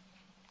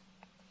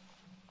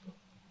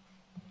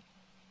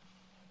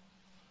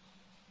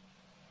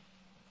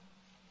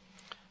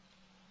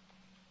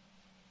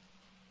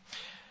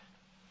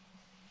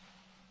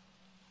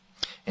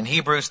 In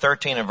Hebrews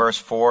 13 and verse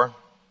 4,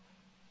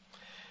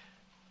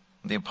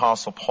 the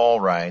Apostle Paul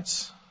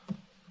writes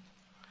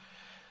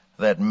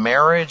that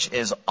marriage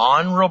is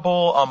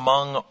honorable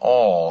among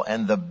all,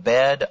 and the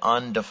bed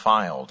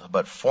undefiled,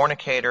 but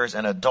fornicators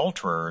and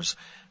adulterers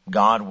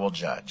God will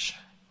judge.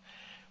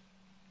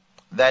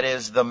 That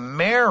is, the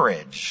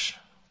marriage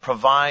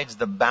provides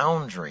the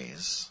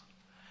boundaries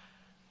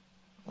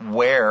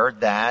where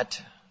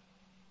that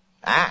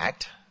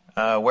act,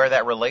 where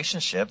that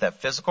relationship,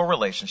 that physical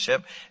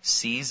relationship,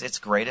 sees its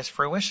greatest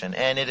fruition.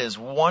 And it is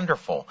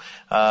wonderful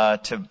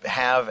to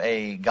have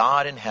a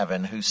God in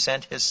heaven who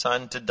sent His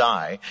Son to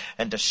die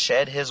and to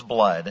shed His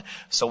blood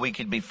so we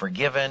could be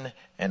forgiven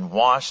and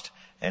washed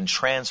and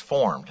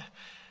transformed.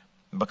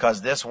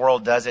 Because this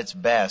world does its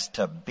best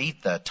to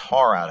beat the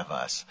tar out of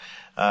us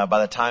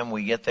by the time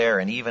we get there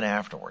and even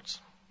afterwards.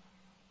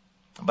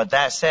 But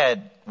that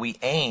said, we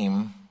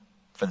aim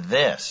for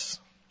this.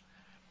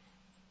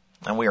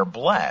 And we are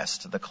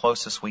blessed the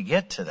closest we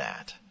get to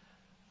that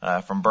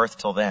from birth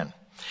till then.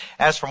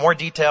 As for more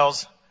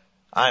details,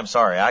 I'm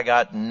sorry, I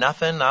got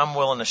nothing I'm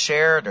willing to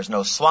share. There's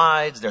no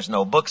slides. There's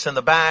no books in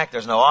the back.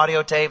 There's no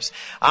audio tapes.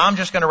 I'm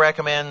just going to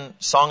recommend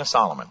Song of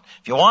Solomon.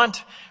 If you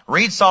want,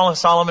 read Song of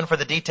Solomon for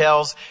the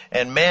details.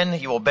 And men,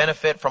 you will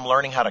benefit from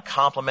learning how to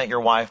compliment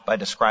your wife by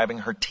describing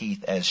her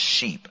teeth as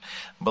sheep.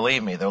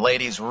 Believe me, the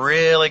ladies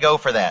really go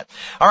for that.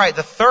 All right,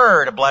 the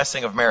third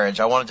blessing of marriage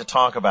I wanted to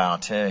talk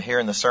about here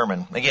in the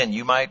sermon, again,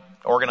 you might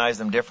organize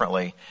them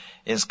differently,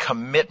 is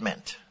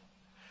commitment.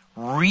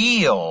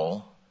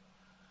 Real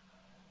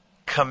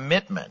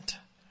commitment.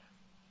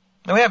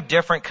 And we have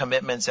different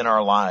commitments in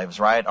our lives,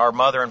 right? Our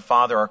mother and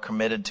father are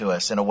committed to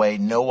us in a way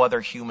no other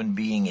human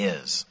being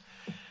is.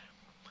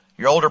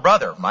 Your older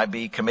brother might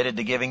be committed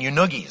to giving you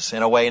noogies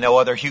in a way no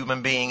other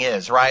human being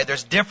is, right?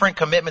 There's different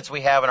commitments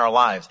we have in our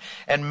lives.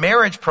 And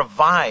marriage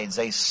provides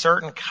a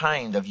certain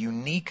kind of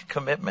unique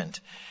commitment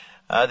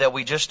that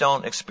we just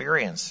don't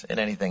experience in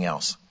anything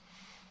else.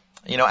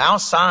 You know,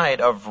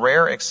 outside of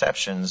rare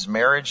exceptions,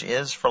 marriage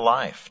is for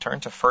life. Turn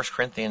to 1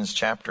 Corinthians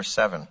chapter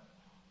 7.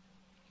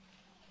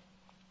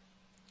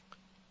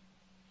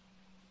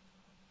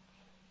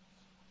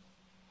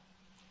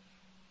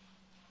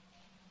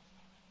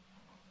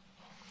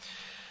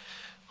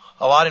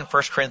 A lot in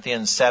 1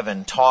 Corinthians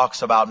 7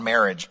 talks about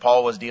marriage.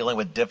 Paul was dealing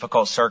with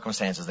difficult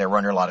circumstances. They were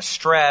under a lot of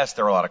stress.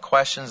 There were a lot of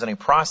questions, and he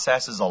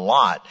processes a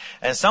lot.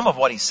 And some of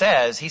what he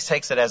says, he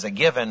takes it as a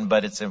given,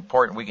 but it's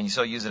important. We can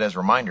still use it as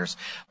reminders.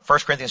 1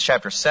 Corinthians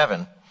chapter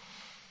 7,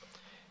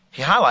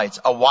 he highlights,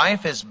 a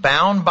wife is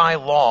bound by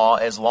law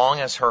as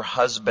long as her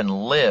husband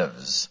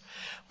lives.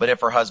 But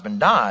if her husband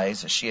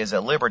dies, she is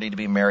at liberty to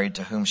be married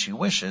to whom she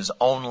wishes,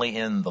 only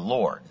in the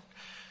Lord.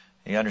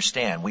 You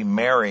understand, we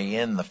marry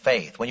in the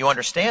faith. When you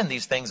understand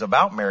these things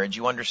about marriage,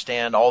 you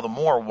understand all the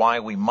more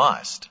why we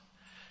must,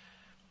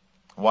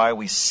 why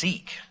we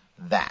seek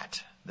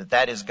that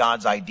is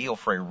God's ideal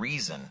for a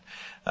reason,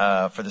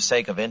 for the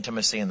sake of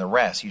intimacy and the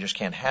rest. You just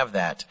can't have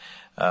that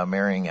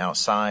marrying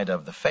outside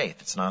of the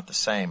faith. It's not the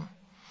same.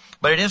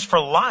 But it is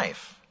for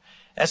life.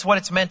 That's what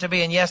it's meant to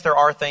be. And yes, there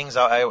are things,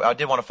 I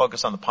did want to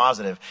focus on the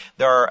positive.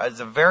 There's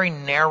a very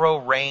narrow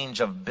range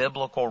of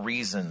biblical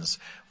reasons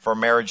for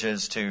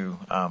marriages to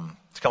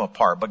come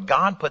apart. But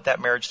God put that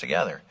marriage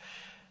together.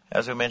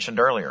 As we mentioned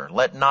earlier,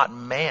 let not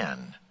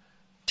man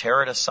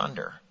tear it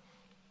asunder.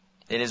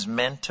 It is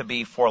meant to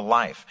be for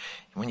life.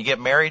 When you get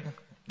married,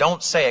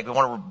 don't say it. We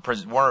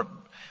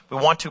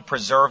want to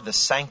preserve the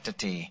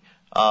sanctity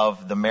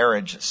of the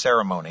marriage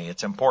ceremony.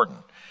 It's important.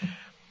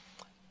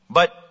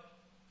 But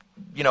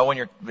you know,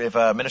 if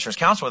a minister's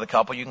counsel with a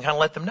couple, you can kind of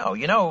let them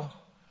know,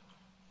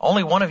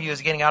 only one of you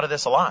is getting out of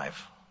this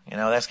alive.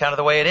 That's kind of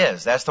the way it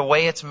is. That's the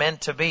way it's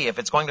meant to be. If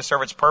it's going to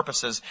serve its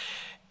purposes,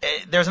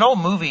 there's an old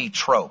movie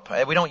trope.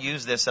 We don't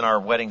use this in our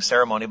wedding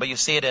ceremony, but you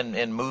see it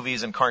in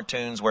movies and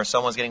cartoons where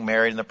someone's getting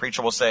married and the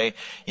preacher will say,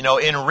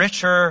 in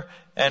richer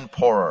and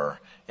poorer,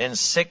 in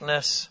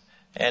sickness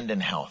and in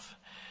health.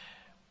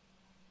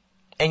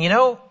 And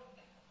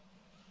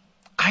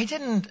I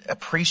didn't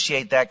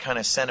appreciate that kind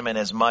of sentiment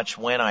as much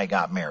when I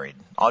got married.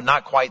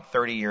 Not quite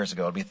 30 years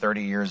ago. It'll be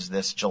 30 years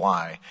this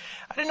July.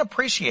 I didn't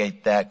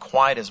appreciate that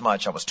quite as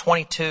much. I was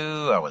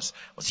 22. I was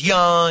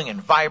young and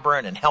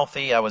vibrant and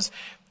healthy. I was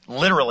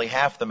literally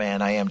half the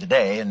man I am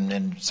today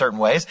in certain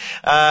ways.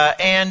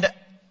 And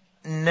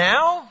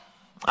now,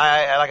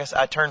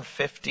 I turned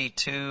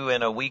 52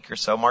 in a week or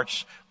so.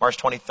 March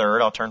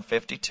 23rd, I'll turn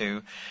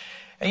 52.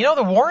 And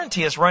the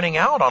warranty is running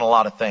out on a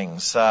lot of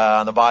things,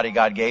 on the body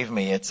God gave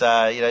me. It's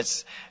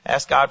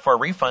ask God for a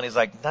refund. He's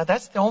like, no,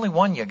 that's the only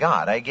one you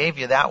got. I gave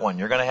you that one.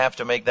 You're going to have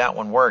to make that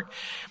one work.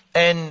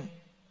 And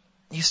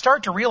you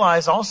start to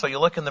realize also, you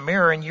look in the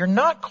mirror and you're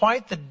not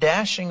quite the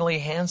dashingly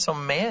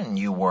handsome man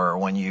you were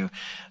when you,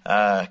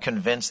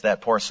 convinced that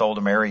poor soul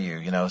to marry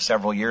you,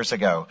 several years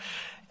ago.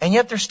 And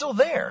yet they're still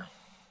there.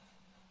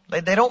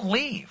 They don't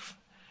leave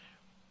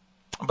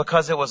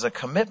because it was a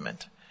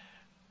commitment.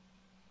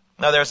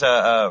 Now, there's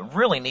a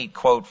really neat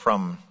quote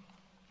from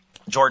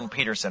Jordan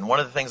Peterson. One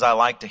of the things I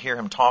like to hear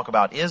him talk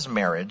about is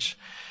marriage,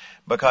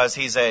 because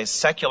he's a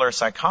secular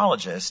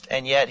psychologist,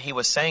 and yet he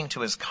was saying to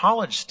his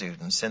college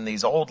students in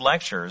these old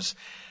lectures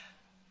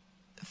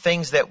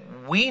things that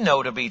we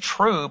know to be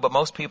true, but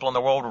most people in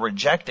the world were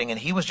rejecting, and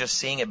he was just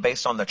seeing it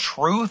based on the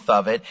truth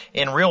of it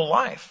in real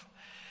life.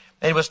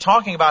 And he was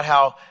talking about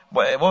how,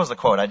 what was the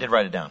quote? I did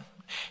write it down.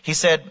 He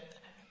said,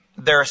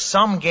 there are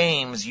some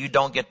games you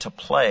don't get to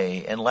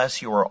play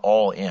unless you are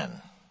all in.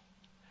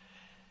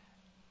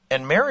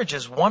 And marriage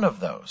is one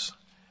of those.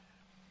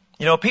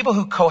 People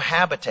who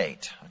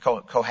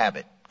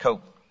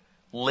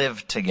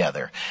live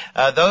together.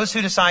 Those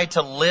who decide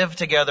to live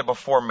together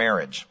before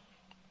marriage.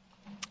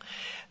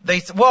 They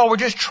say, well, we're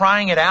just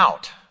trying it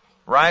out,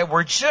 right?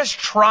 We're just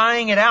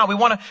trying it out. We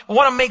want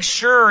to make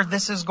sure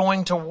this is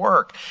going to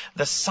work.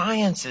 The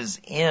science is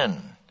in.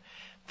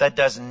 That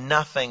does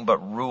nothing but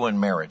ruin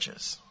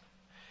marriages.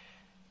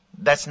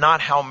 That's not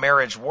how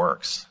marriage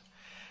works.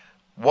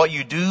 What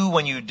you do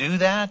when you do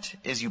that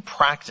is you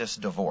practice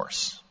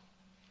divorce.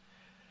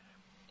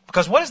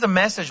 Because what is the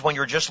message when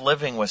you're just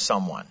living with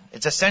someone?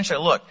 It's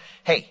essentially, look,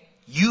 hey,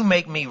 you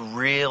make me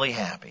really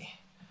happy.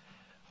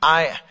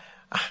 I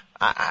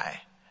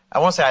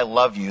won't say I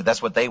love you.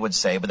 That's what they would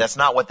say, but that's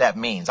not what that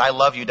means. I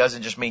love you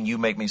doesn't just mean you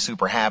make me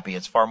super happy.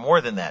 It's far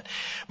more than that.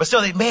 But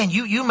still, man,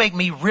 you make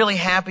me really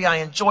happy. I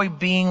enjoy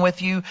being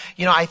with you.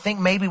 I think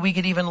maybe we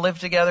could even live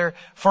together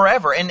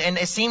forever. And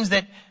it seems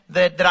that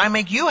I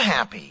make you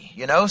happy,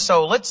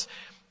 so let's,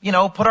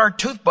 put our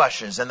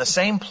toothbrushes in the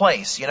same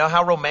place.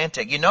 How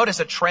romantic. You notice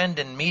a trend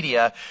in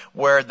media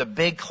where the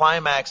big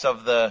climax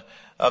of the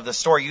of the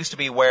story used to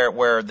be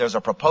where there's a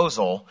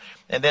proposal,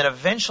 and then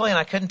eventually, and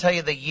I couldn't tell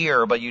you the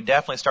year, but you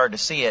definitely started to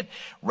see it,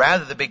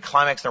 rather the big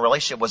climax in the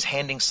relationship was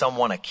handing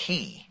someone a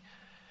key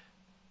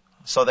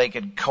so they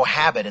could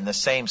cohabit in the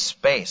same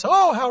space.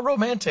 Oh, how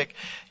romantic.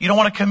 You don't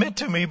want to commit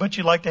to me, but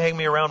you like to hang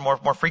me around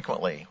more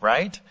frequently,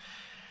 right?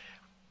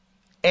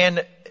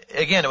 And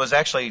again, it was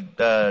actually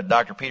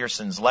Dr.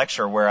 Peterson's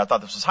lecture where I thought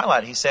this was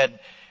highlighted. He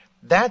said,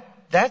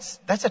 that's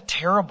a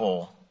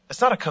terrible, it's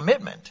not a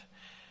commitment.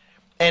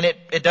 And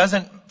it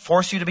doesn't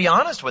force you to be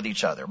honest with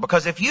each other.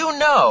 Because if you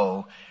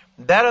know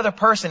that other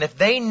person, if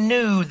they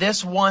knew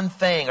this one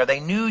thing, or they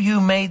knew you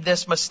made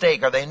this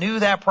mistake, or they knew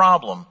that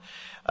problem,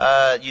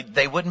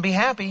 they wouldn't be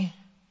happy.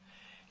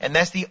 And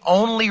that's the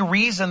only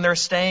reason they're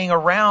staying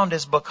around,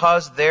 is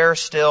because they're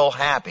still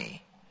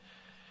happy.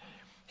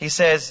 He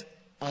says,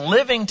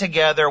 living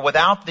together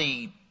without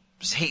the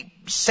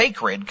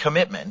sacred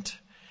commitment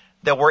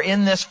that we're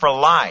in this for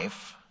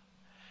life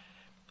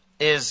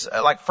is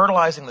like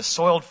fertilizing the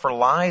soil for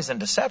lies and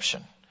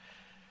deception.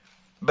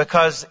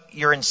 Because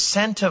you're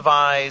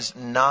incentivized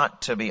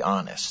not to be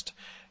honest.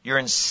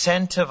 You're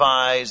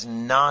incentivized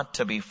not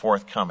to be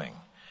forthcoming.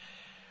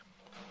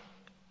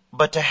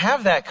 But to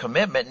have that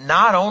commitment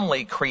not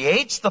only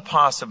creates the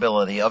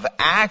possibility of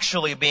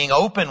actually being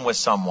open with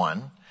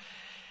someone,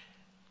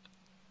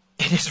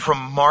 it is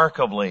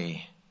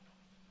remarkably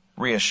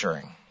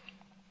reassuring.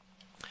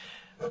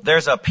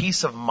 There's a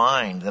peace of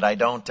mind that I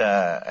don't,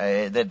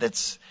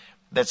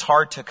 that's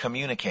hard to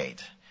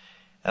communicate.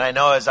 And I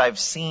know as I've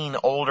seen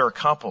older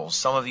couples,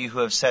 some of you who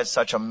have set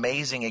such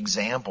amazing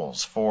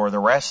examples for the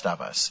rest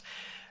of us,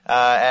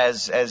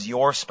 as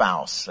your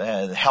spouse,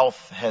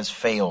 health has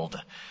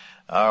failed,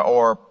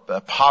 or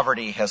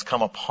poverty has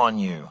come upon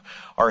you,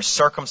 or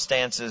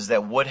circumstances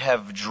that would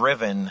have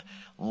driven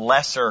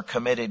lesser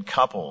committed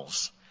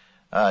couples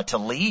to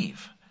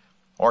leave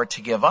or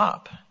to give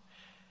up.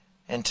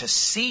 And to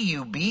see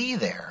you be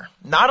there,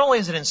 not only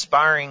is it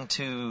inspiring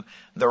to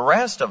the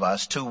rest of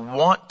us to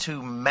want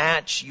to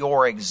match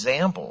your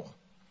example,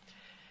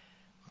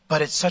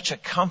 but it's such a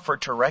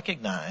comfort to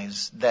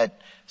recognize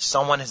that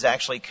someone has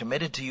actually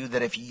committed to you,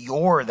 that if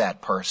you're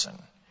that person,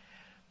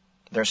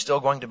 they're still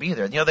going to be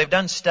there. You know, they've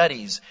done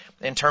studies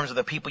in terms of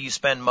the people you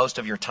spend most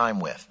of your time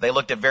with. They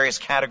looked at various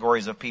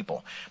categories of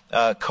people,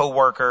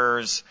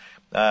 coworkers,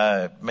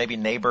 maybe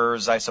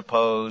neighbors, I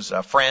suppose,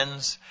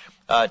 friends,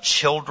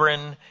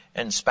 children,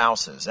 and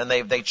spouses. And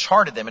they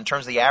charted them in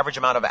terms of the average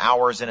amount of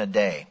hours in a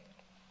day.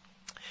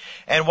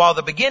 And while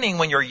the beginning,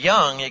 when you're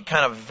young, it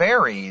kind of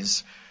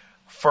varies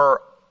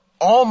for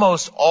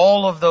almost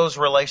all of those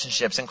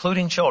relationships,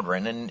 including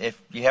children. And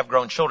if you have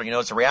grown children, you know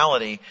it's a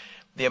reality.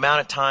 The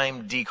amount of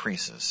time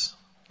decreases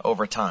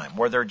over time,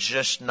 where they're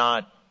just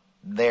not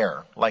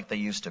there like they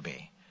used to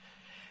be.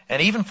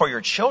 And even for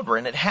your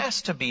children, it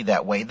has to be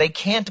that way. They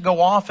can't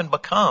go off and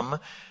become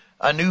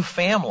a new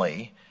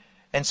family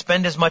and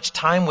spend as much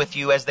time with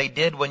you as they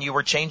did when you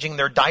were changing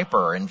their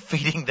diaper and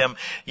feeding them,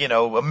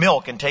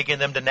 milk and taking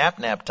them to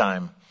nap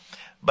time.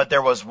 But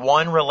there was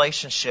one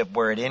relationship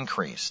where it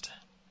increased.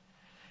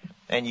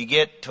 And you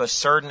get to a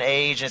certain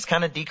age, and it's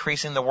kind of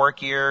decreasing the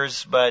work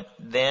years, but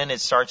then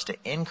it starts to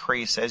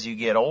increase as you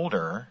get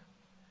older.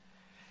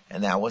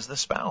 And that was the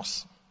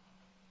spouse.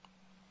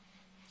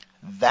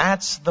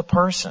 That's the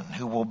person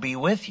who will be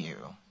with you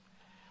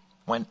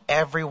when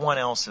everyone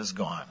else is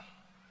gone.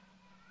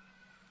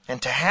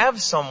 And to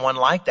have someone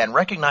like that and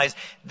recognize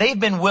they've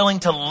been willing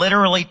to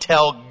literally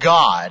tell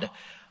God,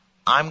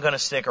 I'm going to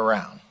stick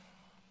around,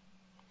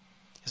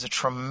 is a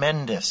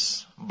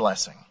tremendous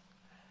blessing.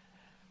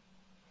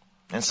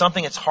 And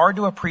something it's hard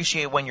to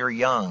appreciate when you're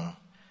young,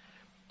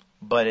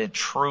 but it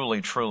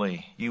truly,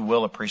 truly, you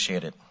will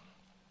appreciate it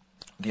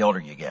the older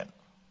you get.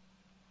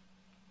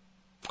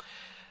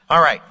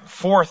 All right,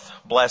 fourth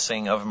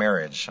blessing of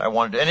marriage.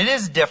 And it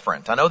is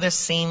different. I know this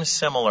seems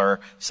similar,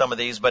 some of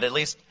these, but at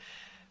least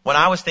when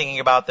I was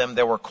thinking about them,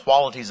 there were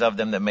qualities of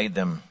them that made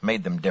them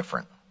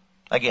different.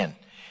 Again,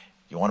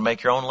 you want to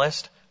make your own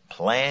list?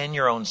 Plan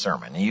your own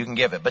sermon, and you can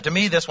give it. But to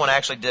me, this one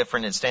actually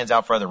different. It stands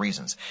out for other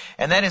reasons.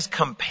 And that is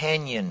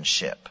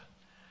companionship.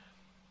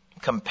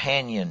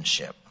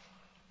 Companionship.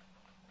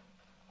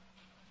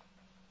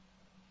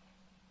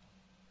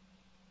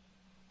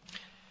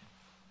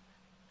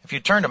 If you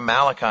turn to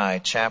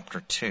Malachi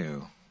chapter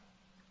 2,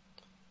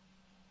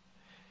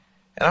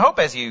 and I hope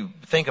as you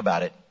think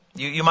about it,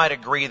 you might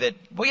agree that,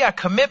 well, yeah,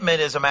 commitment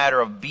is a matter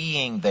of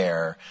being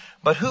there,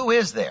 but who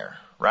is there,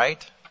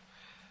 right?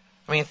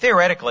 I mean,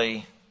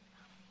 theoretically,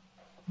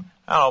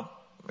 I don't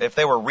know if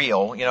they were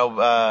real,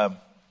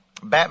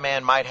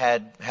 Batman might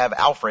have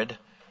Alfred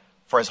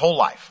for his whole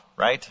life,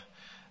 right?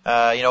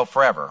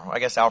 Forever. I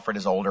guess Alfred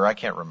is older. I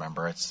can't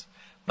remember. It's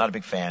not a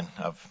big fan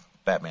of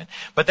Batman.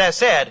 But that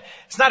said,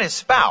 it's not his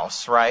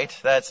spouse, right?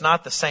 That's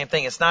not the same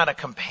thing. It's not a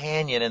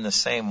companion in the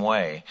same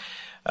way.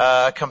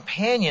 A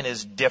companion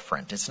is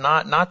different. It's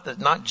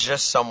not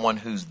just someone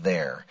who's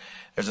there.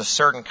 There's a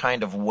certain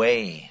kind of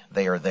way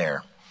they are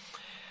there.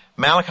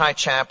 Malachi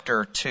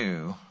chapter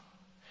 2.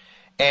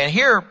 And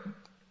here,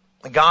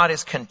 God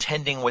is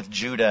contending with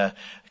Judah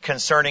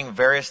concerning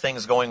various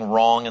things going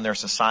wrong in their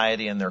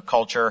society and their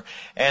culture.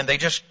 And they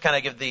just kind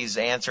of give these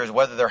answers,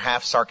 whether they're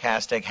half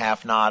sarcastic,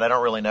 half not. I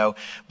don't really know.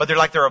 But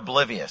they're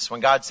oblivious. When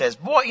God says,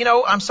 boy,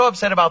 I'm so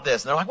upset about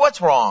this. And they're like, what's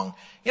wrong?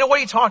 What are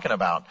you talking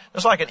about?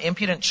 It's like an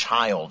impudent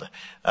child.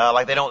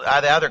 Like they're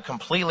either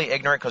completely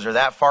ignorant because they're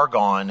that far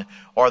gone,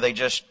 or they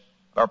just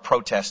are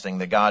protesting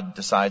that God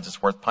decides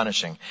it's worth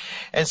punishing.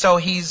 And so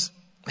he's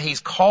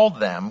called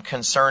them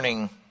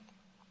concerning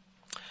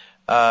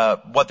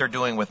what they're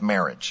doing with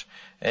marriage.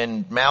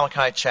 In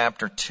Malachi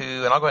chapter 2,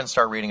 and I'll go ahead and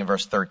start reading in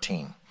verse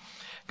 13.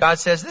 God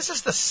says, this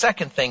is the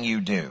second thing you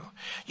do.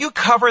 You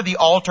cover the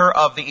altar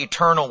of the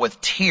eternal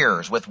with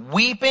tears, with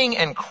weeping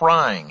and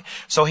crying.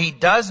 So he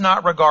does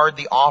not regard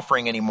the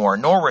offering anymore,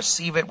 nor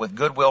receive it with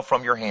goodwill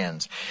from your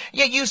hands.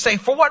 Yet you say,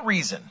 for what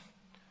reason?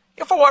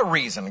 For what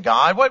reason,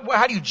 God?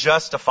 How do you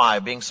justify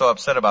being so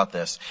upset about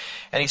this?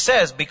 And he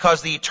says,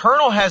 because the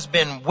eternal has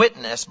been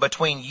witness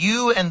between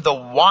you and the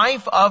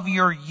wife of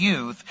your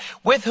youth,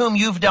 with whom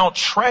you've dealt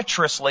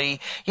treacherously,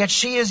 yet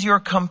she is your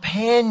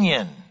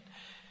companion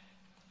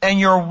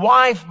and your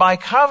wife by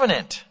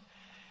covenant.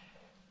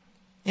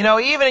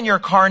 Even in your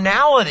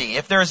carnality,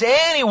 if there's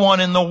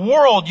anyone in the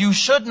world you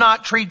should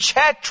not treat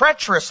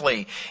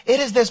treacherously, it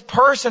is this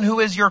person who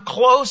is your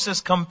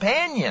closest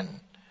companion.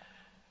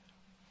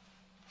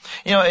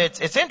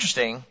 It's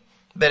interesting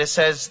that it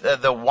says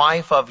the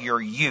wife of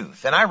your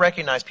youth. And I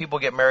recognize people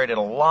get married at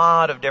a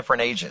lot of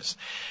different ages.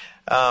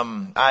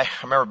 I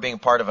remember being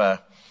part of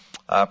a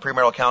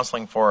premarital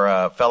counseling for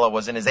a fellow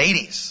was in his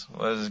 80s,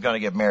 was going to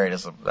get married.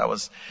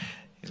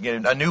 He's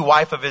getting a new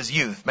wife of his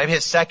youth, maybe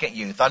his second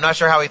youth. I'm not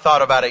sure how he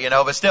thought about it,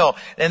 but still,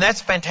 and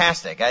that's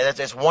fantastic.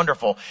 It's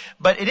wonderful.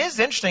 But it is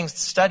interesting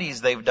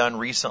studies they've done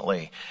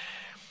recently.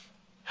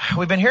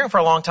 We've been hearing for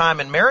a long time,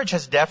 and marriage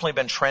has definitely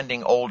been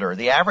trending older.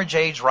 The average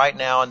age right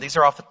now, and these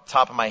are off the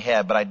top of my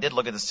head, but I did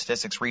look at the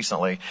statistics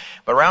recently,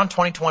 but around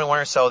 2021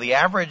 or so, the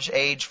average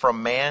age for a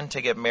man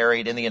to get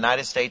married in the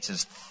United States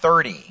is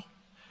 30,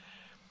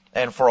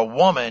 and for a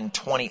woman,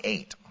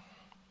 28.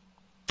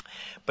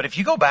 But if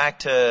you go back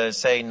to,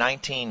 say,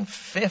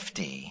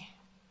 1950,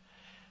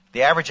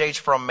 the average age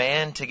for a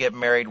man to get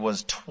married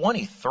was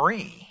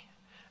 23.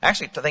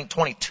 Actually, I think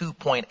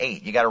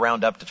 22.8. You got to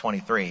round up to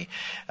 23.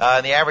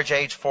 And the average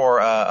age for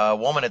a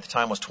woman at the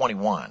time was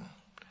 21.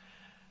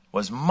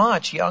 Was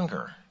much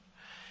younger.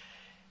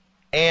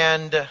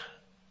 And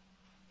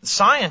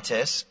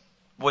scientists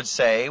would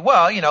say,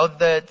 well,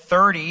 the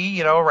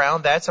 30,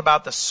 around that's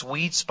about the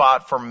sweet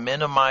spot for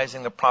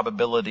minimizing the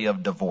probability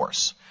of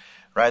divorce.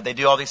 Right? They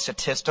do all these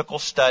statistical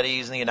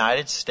studies in the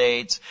United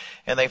States,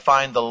 and they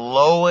find the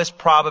lowest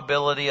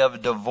probability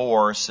of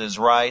divorce is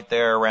right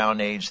there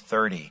around age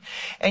 30.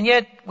 And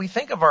yet, we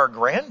think of our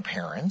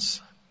grandparents,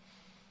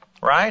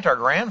 right? Our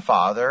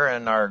grandfather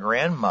and our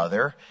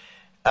grandmother,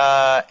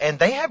 and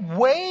they had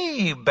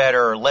way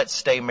better let's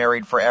stay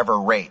married forever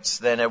rates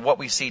than at what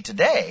we see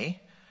today.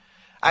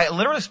 I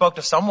literally spoke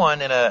to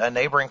someone in a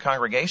neighboring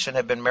congregation,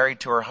 had been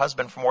married to her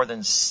husband for more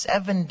than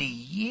 70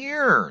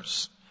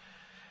 years.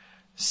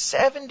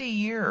 70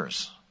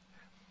 years.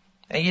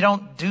 And you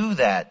don't do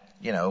that,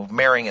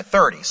 marrying at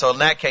 30. So in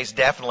that case,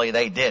 definitely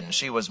they didn't.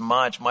 She was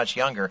much, much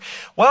younger.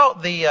 Well,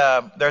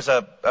 there's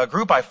a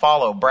group I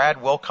follow,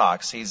 Brad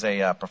Wilcox. He's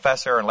a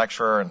professor and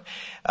lecturer,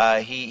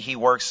 and he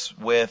works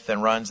with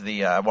and runs I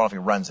don't know if he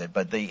runs it,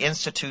 but the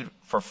Institute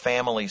for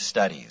Family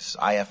Studies,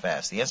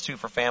 IFS, the Institute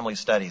for Family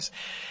Studies.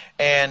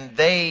 And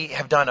they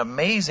have done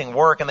amazing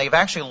work, and they've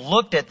actually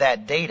looked at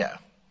that data.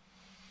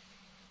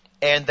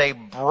 And they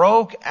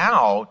broke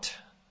out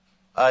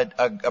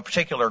a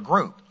particular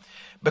group,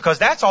 because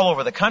that's all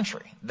over the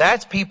country.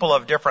 That's people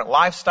of different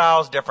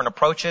lifestyles, different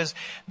approaches.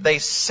 They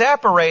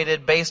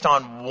separated based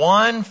on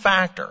one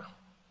factor,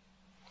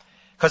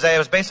 because it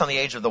was based on the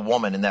age of the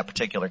woman in that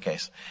particular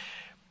case.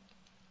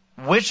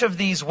 Which of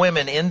these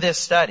women in this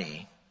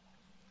study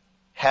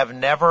have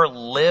never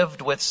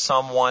lived with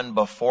someone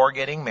before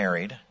getting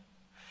married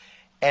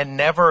and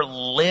never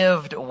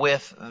lived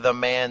with the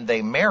man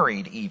they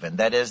married even?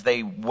 That is,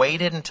 they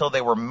waited until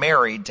they were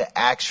married to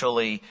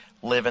actually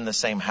live in the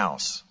same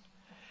house.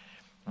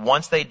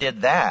 Once they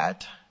did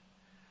that,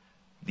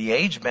 the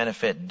age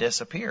benefit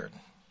disappeared.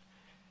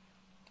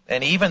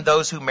 And even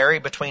those who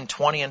married between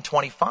 20 and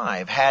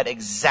 25 had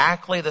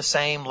exactly the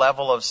same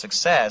level of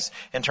success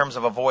in terms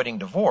of avoiding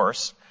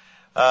divorce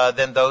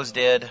than those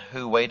did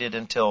who waited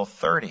until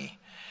 30.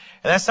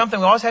 And that's something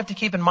we always have to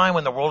keep in mind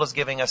when the world is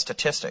giving us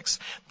statistics.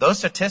 Those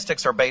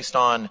statistics are based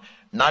on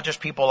not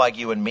just people like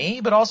you and me,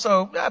 but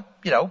also,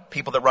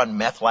 people that run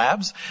meth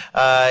labs,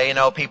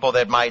 people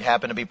that might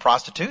happen to be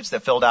prostitutes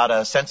that filled out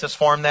a census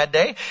form that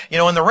day,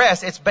 and the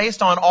rest. It's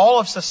based on all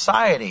of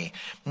society,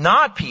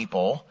 not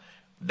people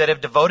that have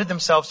devoted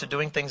themselves to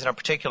doing things in a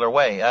particular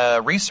way.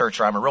 A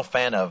researcher I'm a real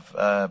fan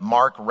of,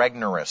 Mark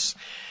Regnerus.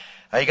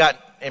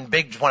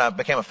 When I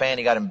became a fan,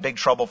 he got in big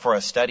trouble for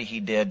a study he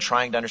did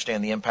trying to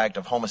understand the impact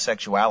of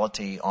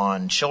homosexuality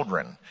on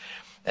children.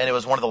 And it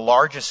was one of the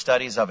largest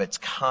studies of its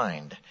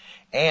kind,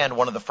 and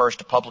one of the first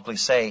to publicly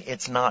say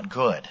it's not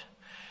good.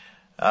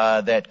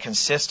 that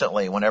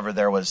consistently, whenever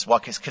there was, well,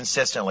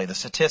 consistently, the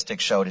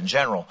statistics showed in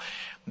general,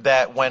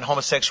 that when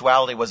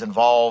homosexuality was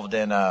involved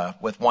in,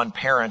 with one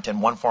parent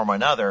in one form or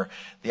another,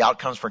 the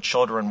outcomes for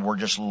children were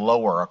just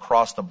lower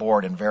across the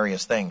board in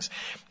various things.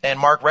 And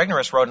Mark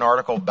Regnerus wrote an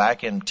article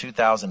back in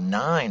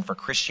 2009 for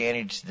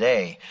Christianity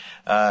Today,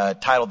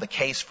 titled The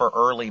Case for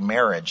Early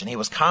Marriage. And he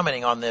was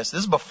commenting on this.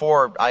 This is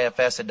before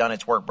IFS had done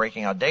its work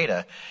breaking out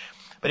data.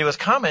 But he was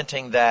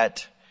commenting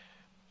that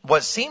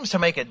what seems to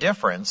make a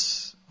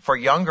difference for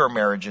younger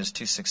marriages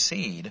to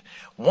succeed,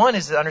 one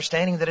is the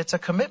understanding that it's a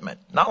commitment,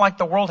 not like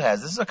the world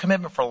has. This is a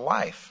commitment for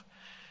life.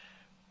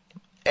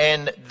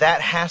 And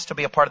that has to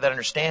be a part of that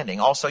understanding.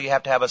 Also, you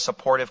have to have a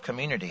supportive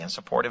community and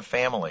supportive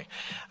family.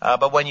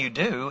 But when you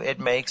do,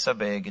 it makes a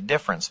big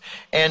difference.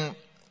 And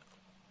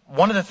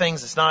one of the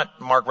things, it's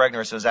not Mark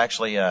Regnerus, it was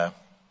actually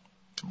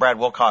Brad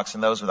Wilcox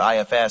and those with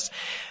IFS.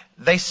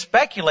 They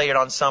speculated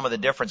on some of the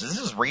differences.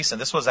 This is recent.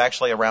 This was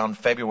actually around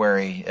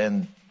February,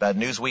 and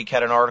Newsweek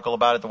had an article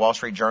about it, the Wall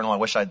Street Journal. I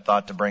wish I'd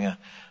thought to bring a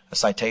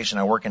citation.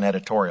 I work in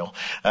editorial.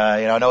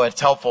 I know it's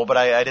helpful, but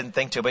I didn't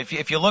think to. But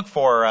if you look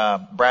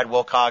for Brad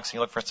Wilcox and you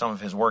look for some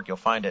of his work, you'll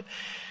find it.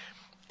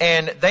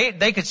 And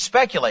they could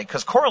speculate,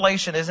 because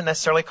correlation isn't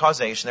necessarily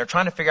causation. They're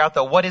trying to figure out,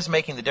 though, what is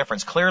making the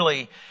difference.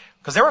 Clearly,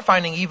 because they were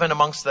finding even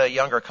amongst the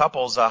younger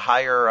couples a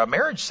higher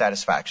marriage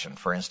satisfaction,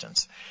 for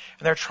instance.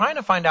 And they're trying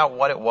to find out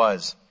what it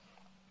was.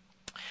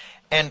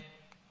 And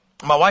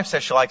my wife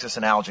says she likes this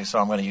analogy, so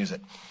I'm going to use it.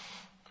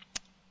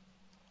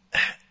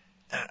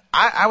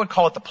 I would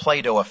call it the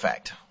Play-Doh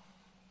effect.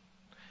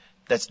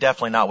 That's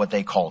definitely not what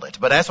they called it,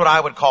 but that's what I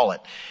would call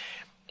it.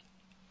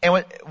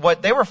 And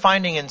what they were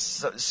finding and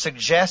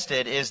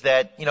suggested is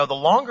that, the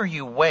longer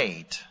you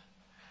wait,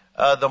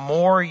 the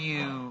more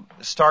you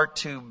start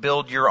to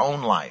build your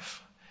own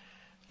life.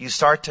 You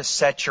start to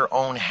set your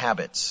own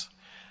habits.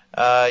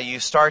 You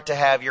start to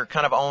have your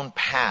kind of own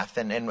path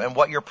and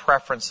what your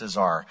preferences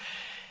are.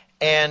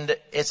 And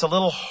it's a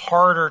little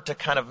harder to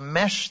kind of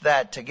mesh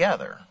that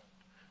together.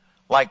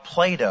 Like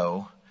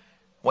Play-Doh,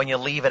 when you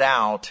leave it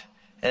out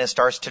and it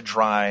starts to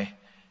dry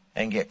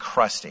and get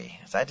crusty.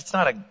 It's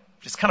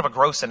kind of a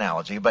gross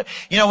analogy, but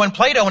when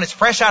Play-Doh, when it's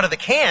fresh out of the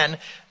can,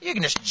 you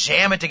can just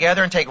jam it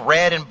together and take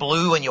red and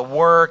blue and you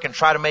work and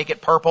try to make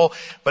it purple,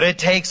 but it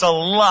takes a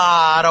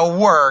lot of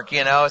work,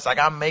 It's like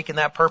I'm making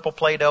that purple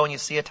Play-Doh and you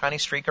see a tiny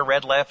streak of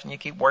red left and you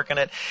keep working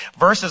it.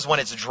 Versus when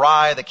it's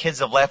dry, the kids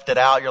have left it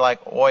out, you're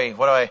like, oi,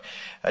 what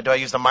do I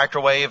use the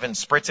microwave and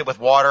spritz it with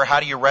water? How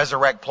do you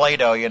resurrect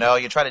Play-Doh,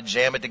 You try to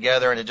jam it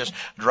together and it just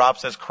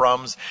drops as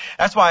crumbs.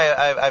 That's why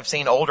I've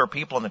seen older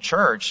people in the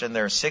church in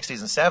their 60s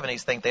and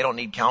 70s think they don't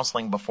need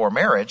counseling before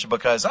marriage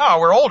because,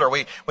 we're older.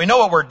 We know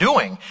what we're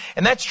doing.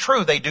 And that's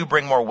true. They do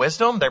bring more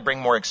wisdom. They bring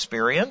more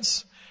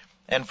experience.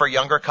 And for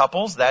younger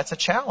couples, that's a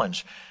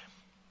challenge.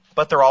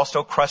 But they're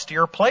also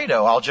crustier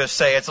Play-Doh. I'll just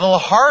say it's a little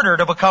harder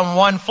to become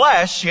one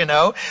flesh,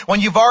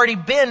 when you've already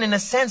been, in a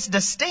sense,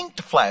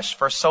 distinct flesh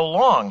for so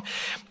long.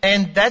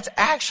 And that's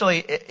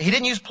actually, he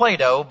didn't use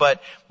Play-Doh,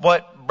 but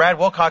what Brad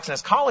Wilcox and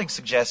his colleagues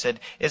suggested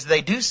is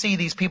they do see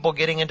these people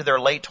getting into their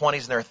late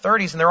 20s and their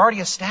 30s, and they're already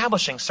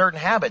establishing certain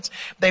habits.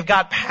 They've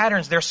got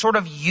patterns. They're sort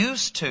of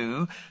used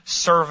to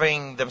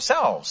serving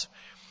themselves.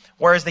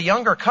 Whereas the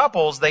younger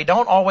couples, they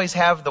don't always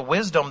have the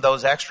wisdom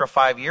those extra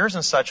 5 years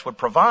and such would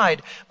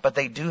provide, but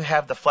they do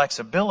have the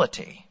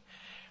flexibility.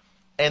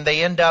 And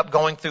they end up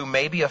going through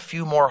maybe a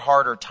few more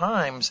harder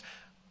times,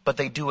 but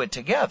they do it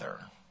together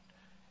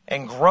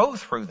and grow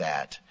through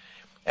that.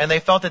 And they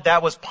felt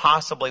that was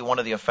possibly one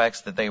of the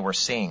effects that they were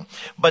seeing.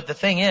 But the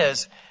thing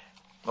is,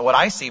 what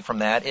I see from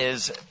that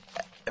is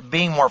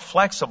being more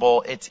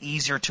flexible, it's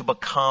easier to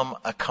become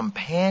a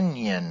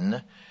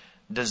companion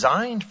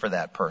designed for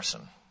that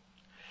person.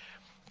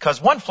 Because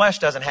one flesh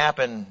doesn't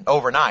happen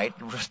overnight.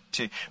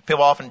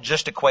 People often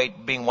just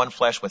equate being one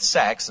flesh with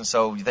sex. And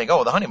so you think,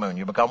 the honeymoon,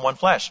 you become one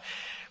flesh.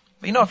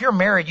 But if you're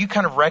married, you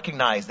kind of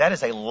recognize that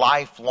is a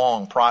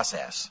lifelong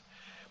process.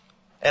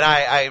 And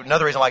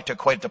another reason I like to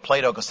equate it to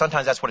Play-Doh, because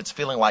sometimes that's what it's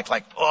feeling like,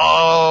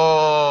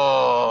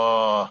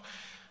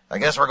 I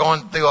guess we're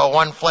going through a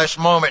one flesh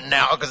moment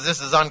now because this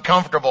is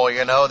uncomfortable,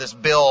 this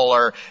bill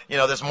or,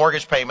 this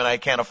mortgage payment I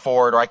can't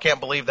afford, or I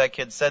can't believe that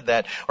kid said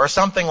that, or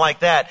something like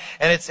that.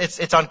 And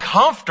it's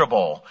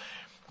uncomfortable.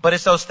 But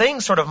it's those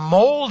things sort of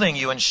molding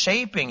you and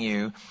shaping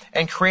you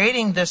and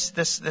creating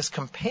this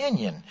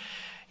companion.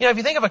 If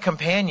you think of a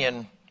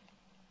companion,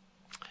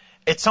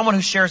 it's someone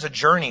who shares a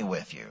journey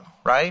with you,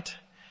 right?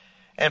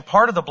 And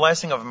part of the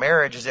blessing of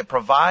marriage is it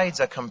provides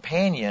a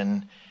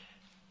companion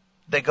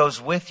that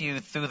goes with you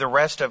through the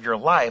rest of your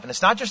life. And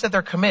it's not just that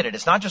they're committed.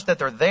 It's not just that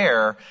they're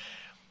there.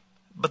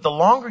 But the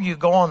longer you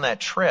go on that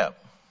trip,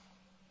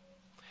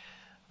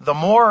 the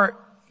more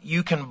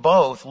you can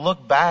both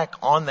look back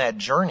on that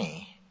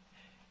journey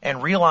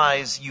and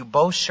realize you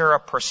both share a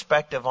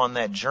perspective on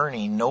that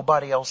journey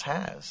nobody else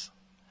has.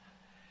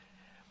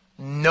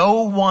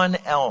 No one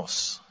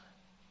else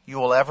you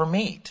will ever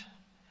meet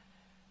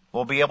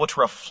will be able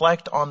to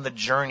reflect on the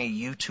journey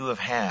you two have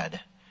had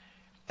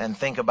and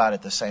think about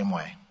it the same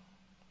way.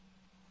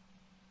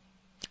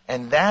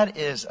 And that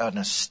is an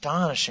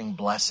astonishing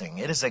blessing.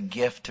 It is a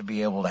gift to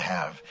be able to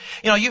have.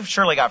 You know, you've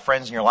surely got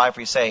friends in your life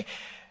where you say,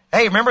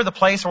 hey, remember the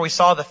place where we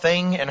saw the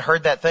thing and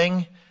heard that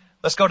thing?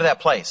 Let's go to that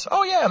place.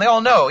 Oh yeah, and they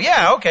all know.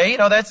 Yeah, okay, you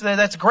know,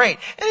 that's great.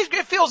 And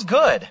it feels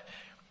good.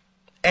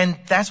 And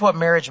that's what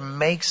marriage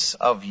makes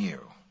of you.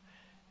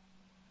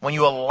 When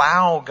you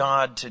allow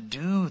God to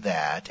do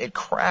that, it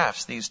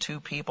crafts these two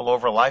people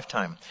over a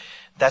lifetime.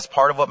 That's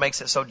part of what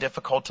makes it so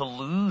difficult to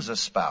lose a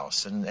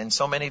spouse. And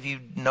so many of you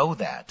know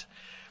that.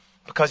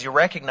 Because you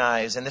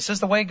recognize, and this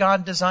is the way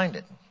God designed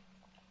it,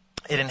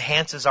 it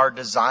enhances our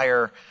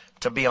desire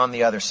to be on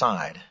the other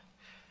side.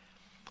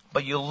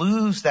 But you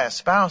lose that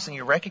spouse and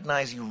you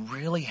recognize you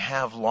really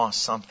have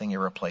lost something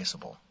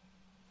irreplaceable.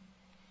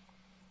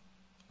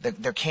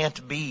 There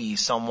can't be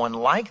someone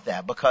like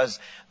that, because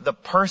the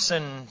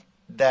person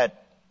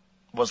that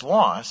was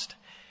lost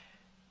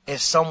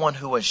is someone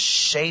who was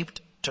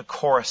shaped to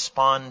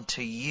correspond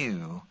to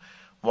you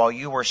while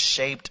you were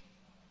shaped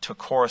to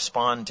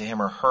correspond to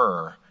him or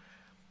her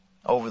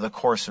over the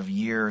course of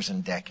years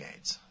and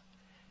decades.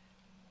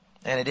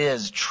 And it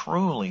is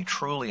truly,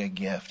 truly a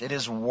gift. It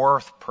is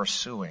worth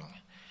pursuing.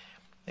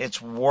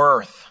 It's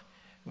worth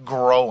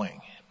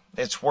growing.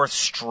 It's worth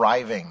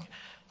striving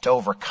to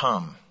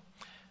overcome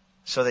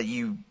so that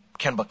you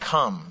can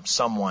become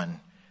someone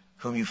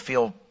whom you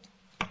feel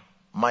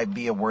might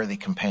be a worthy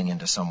companion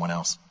to someone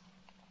else.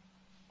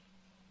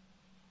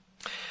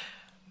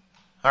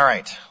 All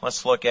right,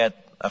 let's look at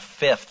a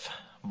fifth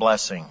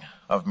blessing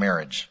of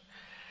marriage.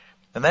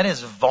 And that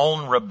is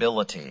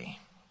vulnerability.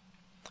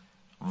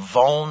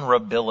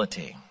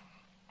 Vulnerability.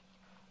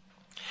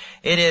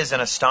 It is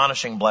an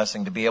astonishing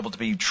blessing to be able to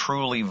be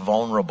truly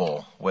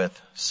vulnerable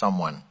with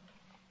someone.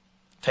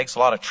 It takes a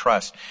lot of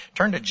trust.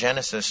 Turn to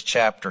Genesis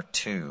chapter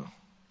 2.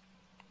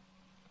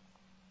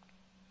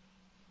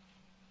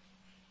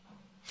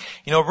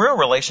 You know, real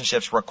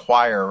relationships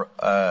require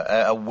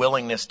a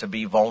willingness to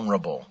be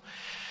vulnerable.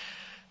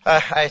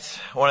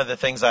 One of the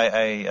things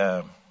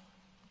I've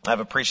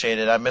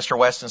appreciated, Mr.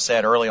 Weston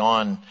said early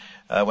on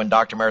when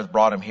Dr. Meredith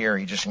brought him here,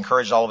 he just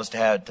encouraged all of us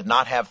to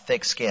not have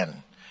thick skin.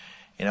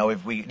 You know,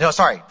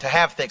 to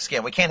have thick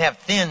skin. We can't have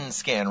thin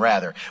skin,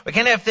 rather. We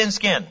can't have thin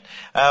skin.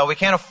 We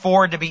can't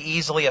afford to be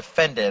easily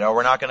offended, or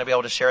we're not going to be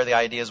able to share the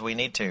ideas we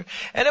need to.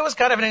 And it was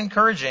kind of an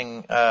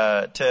encouraging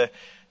to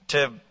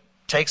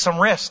take some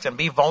risks and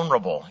be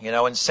vulnerable, you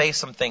know, and say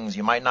some things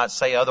you might not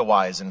say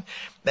otherwise, and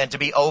then to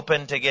be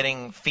open to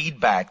getting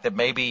feedback that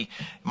maybe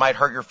might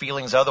hurt your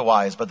feelings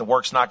otherwise, but the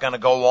work's not going to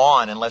go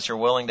on unless you're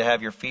willing to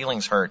have your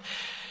feelings hurt.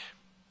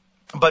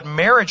 But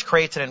marriage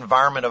creates an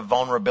environment of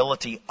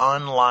vulnerability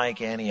unlike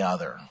any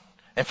other.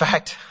 In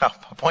fact, I'll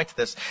point to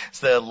this. It's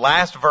the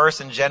last verse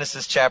in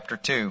Genesis chapter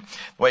 2,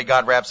 the way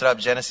God wraps it up,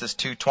 Genesis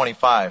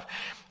 2:25.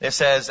 It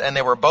says, and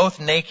they were both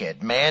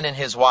naked, man and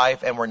his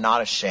wife, and were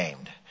not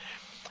ashamed.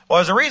 Well,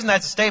 there's a reason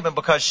that's a statement,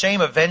 because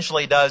shame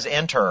eventually does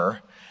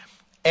enter.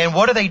 And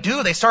what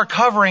do? They start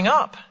covering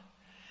up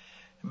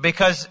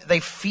because they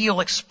feel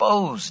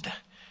exposed.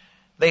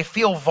 They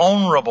feel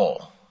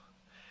vulnerable.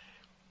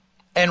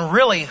 And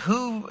really,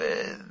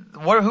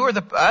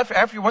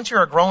 once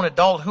you're a grown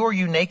adult, who are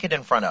you naked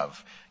in front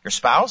of? Your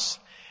spouse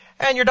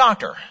and your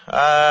doctor.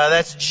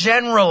 That's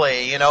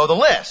generally, the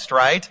list,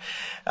 right?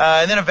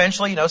 And then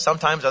eventually,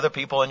 sometimes other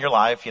people in your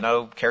life,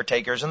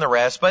 caretakers and the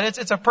rest, but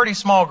it's a pretty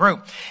small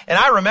group. And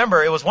I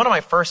remember it was one of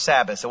my first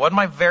Sabbaths. It wasn't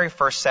my very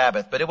first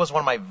Sabbath, but it was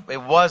one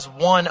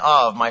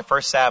of my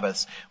first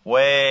Sabbaths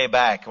way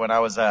back when I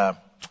was, I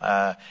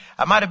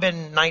might have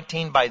been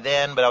 19 by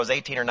then, but I was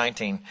 18 or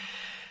 19.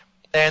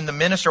 And the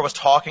minister was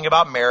talking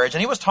about marriage,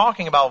 and he was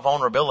talking about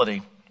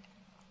vulnerability.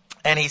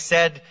 And he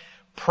said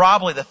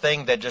probably the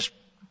thing that just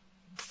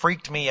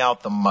freaked me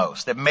out the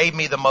most, that made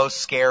me the most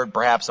scared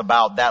perhaps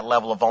about that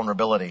level of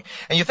vulnerability.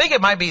 And you think it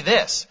might be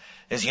this,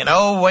 is,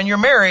 when you're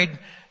married,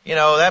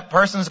 that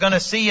person's going to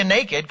see you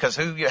naked, because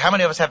how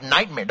many of us have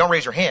nightmares? Don't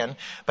raise your hand,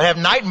 but have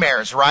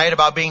nightmares, right,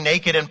 about being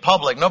naked in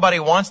public. Nobody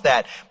wants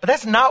that. But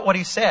that's not what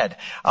he said.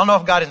 I don't know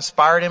if God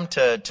inspired him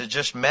to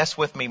just mess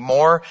with me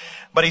more,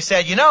 but he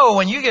said,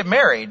 when you get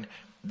married,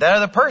 that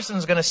other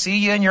person's going to see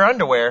you in your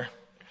underwear.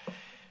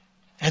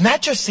 And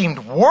that just seemed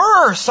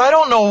worse. I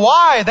don't know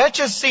why. That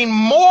just seemed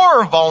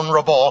more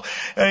vulnerable,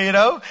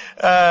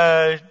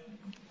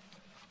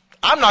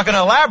 I'm not going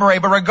to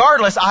elaborate, but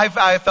regardless,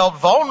 I felt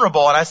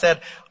vulnerable. And I said,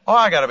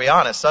 I got to be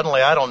honest.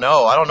 Suddenly, I don't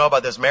know. I don't know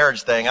about this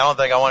marriage thing. I don't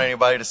think I want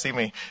anybody to see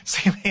me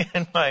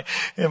in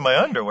my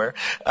underwear.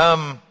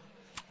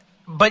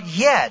 But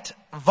yet,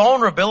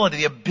 vulnerability,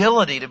 the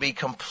ability to be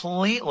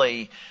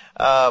completely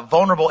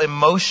vulnerable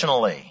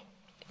emotionally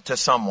to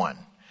someone.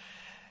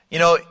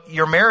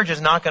 Your marriage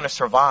is not going to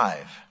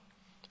survive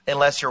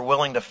unless you're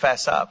willing to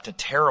fess up to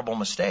terrible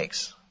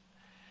mistakes.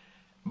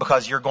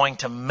 Because you're going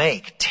to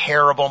make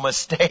terrible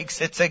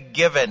mistakes. It's a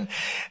given.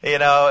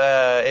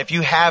 If you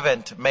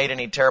haven't made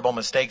any terrible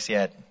mistakes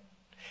yet,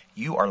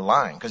 you are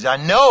lying. Because I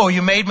know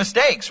you made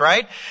mistakes,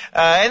 right?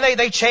 And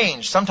they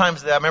change.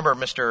 Sometimes, I remember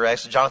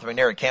Jonathan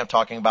McNair at camp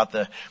talking about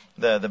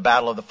the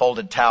battle of the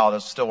folded towel.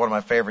 That's still one of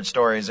my favorite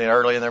stories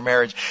early in their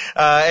marriage.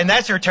 And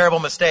that's your terrible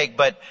mistake.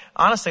 But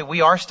honestly,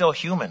 we are still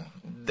human.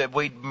 That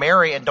we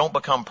marry and don't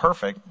become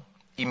perfect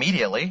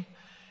immediately.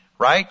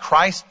 Right?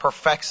 Christ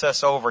perfects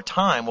us over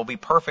time. We'll be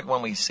perfect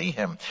when we see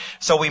Him.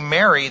 So we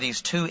marry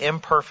these two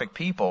imperfect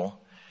people.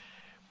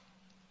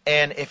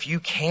 And if you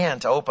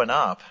can't open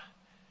up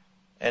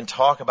and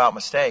talk about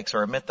mistakes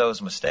or admit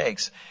those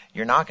mistakes,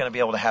 you're not going to be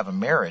able to have a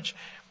marriage.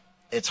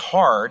 It's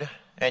hard,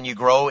 and you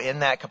grow in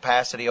that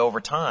capacity over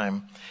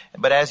time.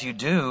 But as you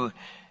do,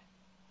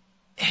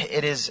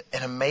 it is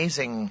an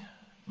amazing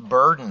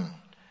burden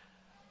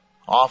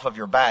off of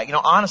your back. You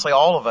know, honestly,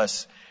 all of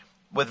us,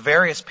 with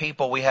various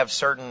people, we have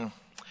certain,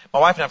 my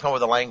wife and I have come up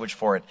with a language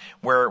for it,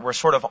 where we're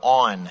sort of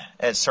on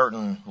at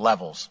certain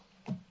levels.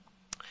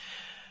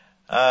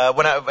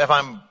 If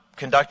I'm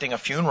conducting a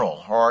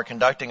funeral or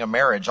conducting a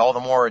marriage, all the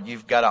more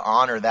you've got to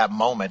honor that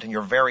moment, and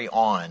you're very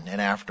on, and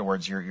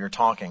afterwards you're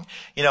talking.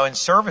 You know, in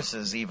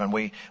services even,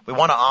 we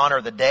want to honor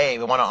the day.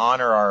 We want to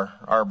honor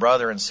our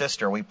brother and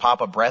sister. We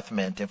pop a breath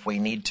mint if we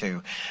need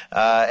to.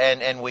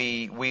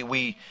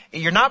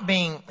 You're not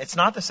being, it's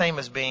not the same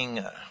as being,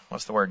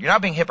 you're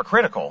not being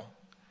hypocritical.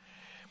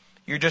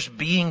 You're just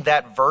being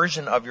that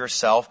version of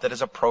yourself that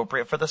is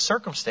appropriate for the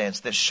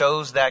circumstance, that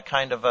shows that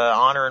kind of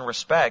honor and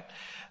respect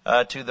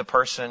to the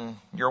person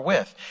you're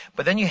with.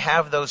 But then you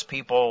have those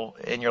people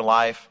in your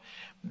life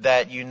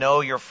that you know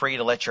you're free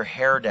to let your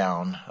hair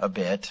down a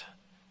bit,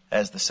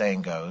 as the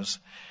saying goes.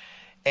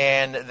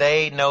 And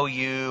they know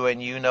you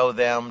and you know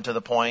them to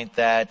the point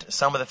that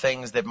some of the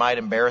things that might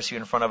embarrass you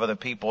in front of other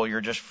people,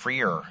 you're just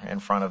freer in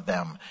front of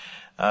them.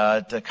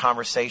 The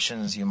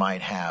conversations you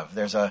might have.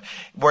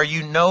 Where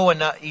you know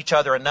each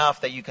other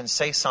enough that you can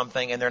say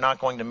something and they're not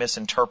going to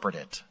misinterpret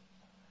it.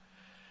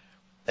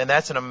 And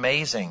that's an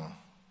amazing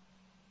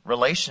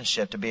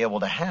relationship to be able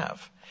to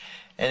have.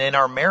 And in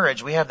our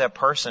marriage, we have that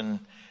person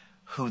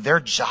who their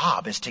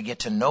job is to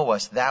get to know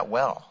us that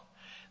well.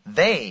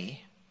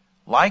 They,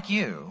 like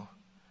you,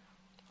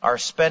 are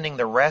spending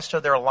the rest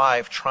of their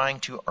life trying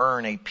to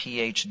earn a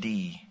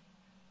PhD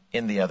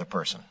in the other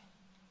person.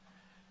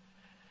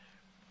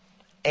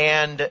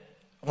 And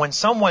when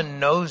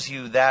someone knows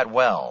you that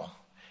well,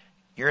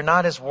 you're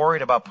not as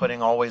worried about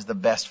putting always the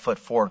best foot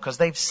forward, because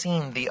they've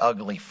seen the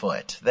ugly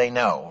foot. They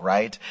know,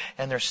 right?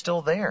 And they're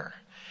still there.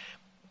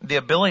 The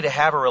ability to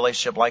have a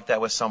relationship like that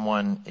with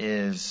someone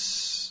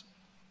is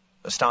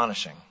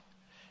astonishing.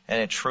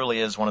 And it truly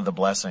is one of the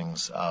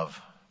blessings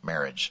of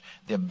marriage.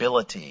 The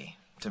ability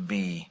to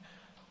be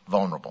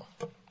vulnerable.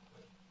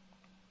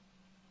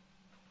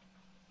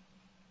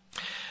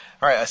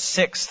 All right, a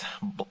sixth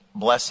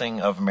blessing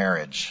of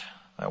marriage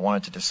I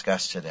wanted to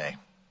discuss today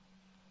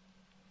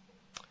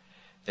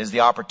is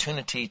the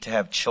opportunity to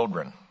have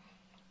children.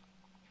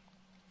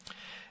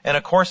 And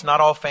of course,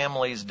 not all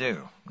families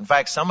do. In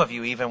fact, some of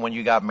you, even when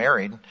you got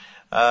married,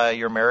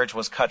 your marriage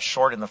was cut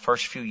short in the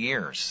first few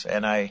years.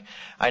 And I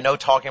know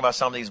talking about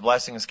some of these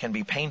blessings can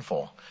be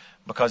painful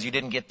because you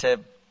didn't get to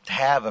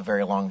have a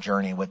very long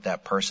journey with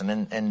that person.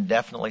 And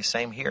definitely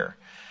same here.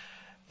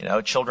 You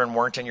know, children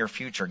weren't in your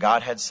future.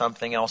 God had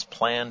something else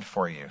planned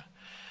for you.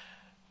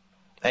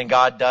 And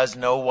God does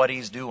know what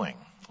He's doing.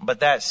 But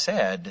that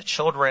said,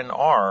 children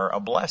are a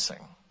blessing.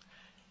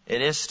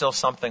 It is still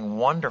something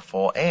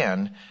wonderful,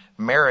 and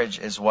marriage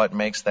is what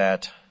makes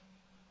that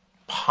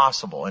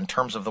possible in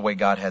terms of the way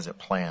God has it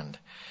planned.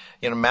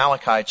 In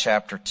Malachi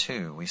chapter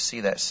 2, we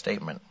see that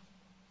statement.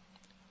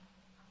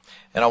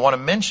 And I want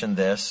to mention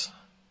this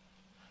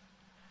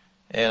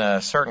in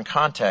a certain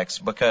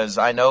context, because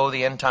I know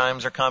the end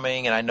times are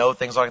coming, and I know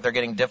things like they're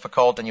getting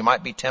difficult, and you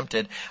might be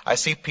tempted. I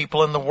see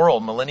people in the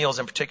world, millennials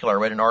in particular. I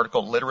read an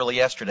article literally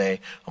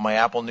yesterday on my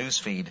Apple news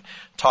feed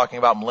talking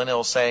about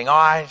millennials saying,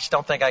 I just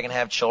don't think I can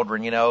have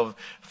children,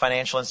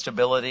 financial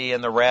instability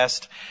and the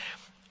rest.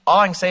 All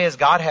I can say is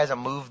God hasn't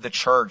moved the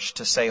church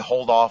to say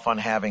hold off on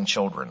having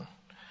children.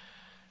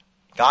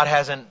 God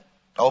hasn't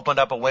opened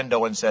up a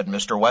window and said,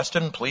 Mr.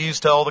 Weston, please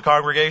tell the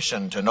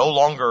congregation to no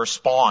longer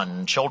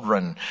spawn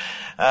children.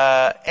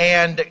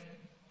 And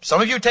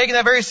some of you are taking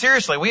that very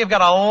seriously. We have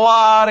got a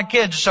lot of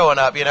kids showing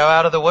up,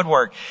 out of the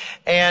woodwork.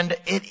 And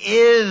it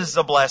is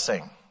a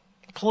blessing.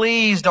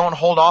 Please don't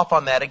hold off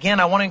on that. Again,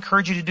 I want to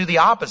encourage you to do the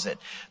opposite.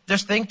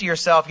 Just think to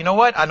yourself, you know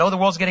what? I know the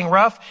world's getting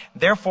rough.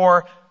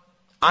 Therefore,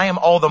 I am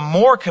all the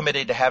more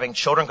committed to having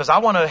children, because I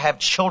want to have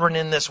children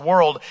in this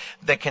world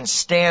that can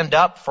stand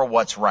up for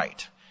what's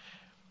right.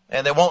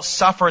 And they won't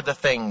suffer the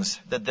things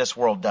that this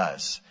world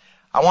does.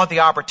 I want the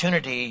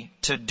opportunity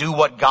to do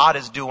what God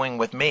is doing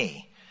with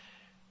me.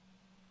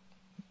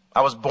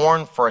 I was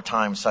born for a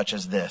time such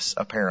as this,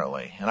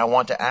 apparently, and I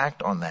want to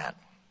act on that.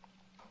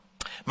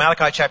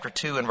 Malachi chapter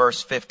 2 and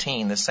verse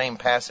 15, the same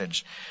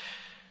passage,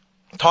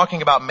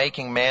 talking about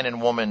making man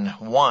and woman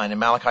one. In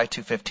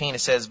Malachi 2:15, it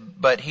says,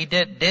 but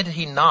did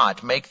he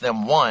not make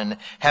them one,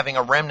 having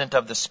a remnant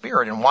of the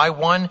Spirit? And why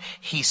one?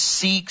 He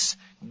seeks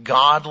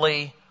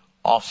godly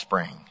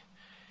offspring.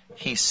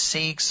 He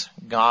seeks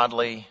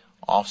godly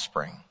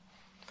offspring.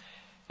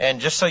 And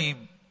just so you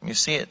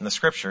see it in the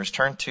scriptures,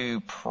 turn to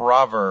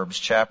Proverbs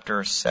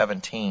chapter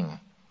 17.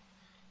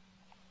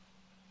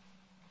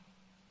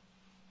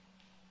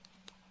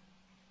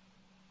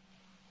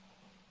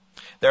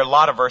 There are a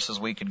lot of verses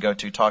we could go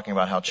to talking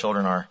about how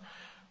children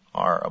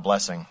are a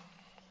blessing.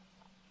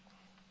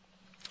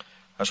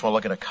 I just want to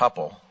look at a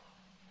couple.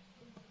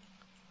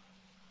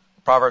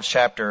 Proverbs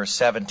chapter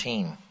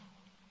 17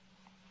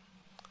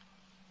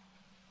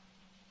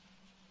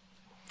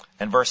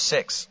 and verse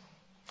 6.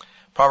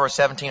 Proverbs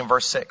 17 and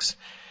verse 6.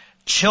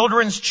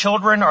 Children's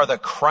children are the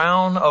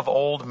crown of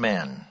old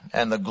men,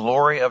 and the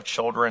glory of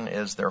children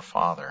is their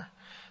father.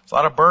 It's a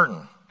lot of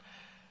burden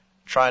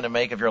trying to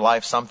make of your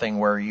life something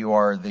where you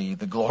are the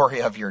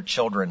glory of your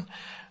children.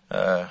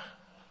 But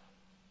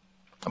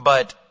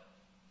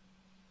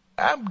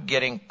I'm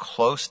getting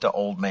close to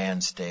old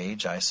man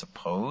stage, I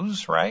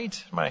suppose,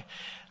 right? I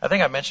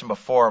think I mentioned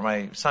before,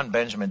 my son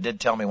Benjamin did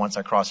tell me once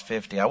I crossed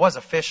 50, I was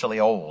officially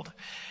old.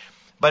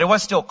 But it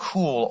was still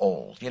cool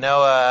old. You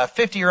know, a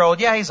 50-year-old,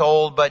 yeah, he's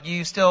old, but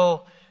you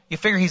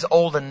figure he's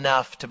old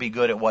enough to be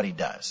good at what he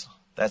does.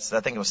 I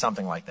think it was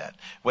something like that,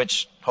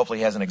 which hopefully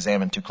he hasn't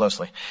examined too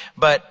closely.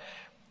 But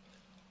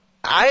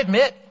I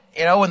admit,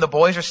 you know, when the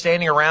boys are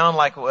standing around,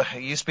 like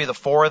it used to be the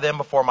four of them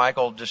before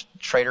Michael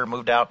Trader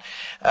moved out.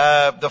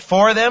 The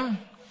four of them,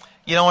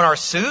 you know, in our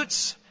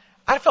suits,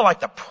 I felt like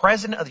the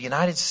President of the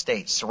United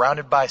States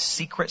surrounded by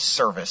Secret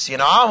Service. You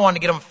know, I wanted to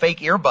get them fake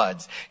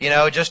earbuds, you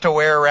know, just to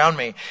wear around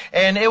me.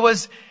 And you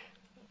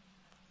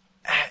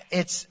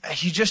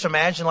just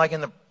imagine like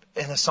in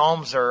the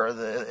Psalms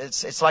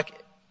it's like,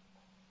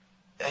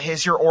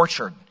 here's your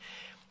orchard.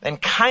 And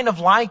kind of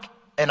like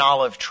an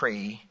olive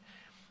tree,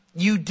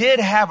 you did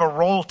have a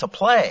role to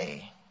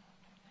play,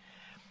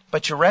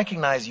 but you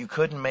recognize you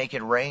couldn't make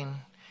it rain.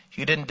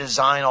 You didn't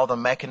design all the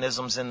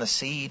mechanisms in the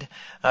seed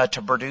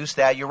to produce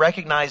that. You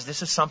recognize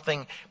this is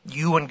something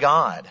you and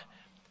God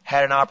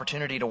had an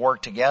opportunity to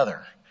work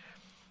together.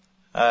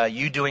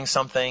 You doing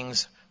some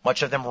things,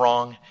 much of them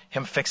wrong,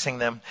 Him fixing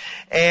them,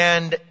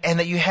 and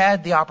that you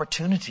had the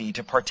opportunity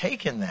to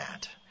partake in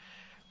that.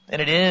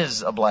 And it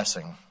is a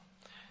blessing.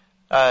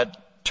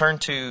 Turn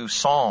to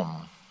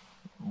Psalm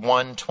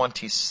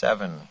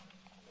 127.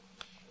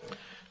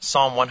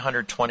 Psalm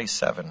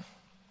 127.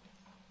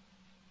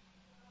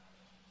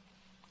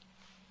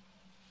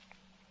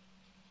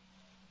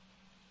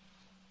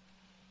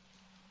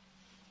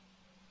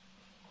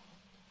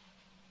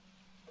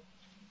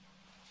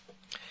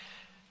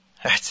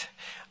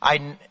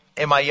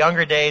 In my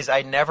younger days,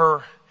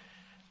 all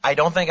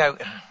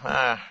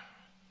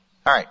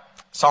right.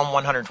 Psalm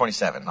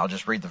 127. I'll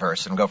just read the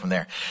verse and go from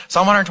there.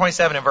 Psalm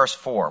 127 and verse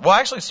 4. Well,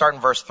 actually start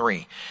in verse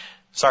 3.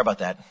 Sorry about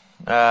that.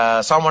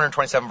 Psalm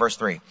 127 verse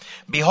 3.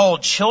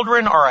 Behold,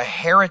 children are a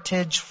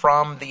heritage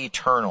from the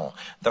eternal.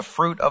 The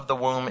fruit of the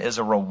womb is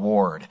a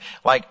reward.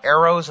 Like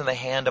arrows in the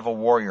hand of a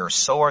warrior,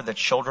 so are the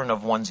children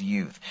of one's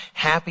youth.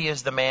 Happy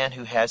is the man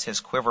who has his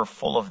quiver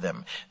full of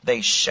them.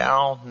 They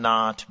shall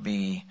not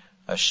be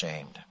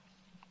ashamed.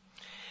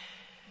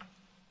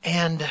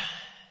 And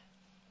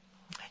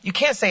you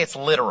can't say it's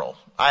literal.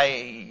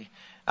 I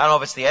don't know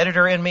if it's the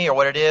editor in me or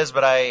what it is,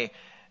 but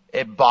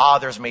it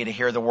bothers me to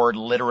hear the word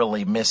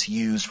literally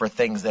misused for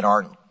things that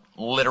aren't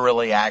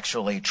literally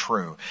actually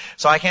true.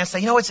 So I can't say,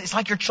 you know, it's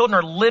like your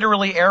children are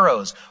literally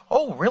arrows.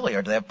 Oh, really?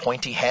 Do they have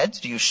pointy heads?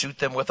 Do you shoot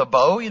them with a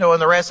bow? You know,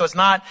 and the rest. So it's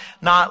not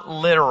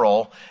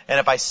literal. And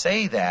if I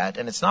say that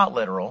and it's not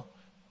literal,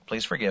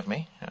 please forgive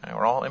me.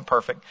 We're all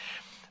imperfect.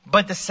 But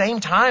at the same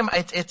time,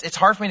 it's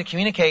hard for me to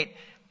communicate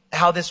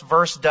how this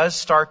verse does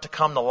start to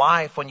come to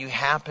life when you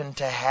happen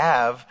to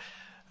have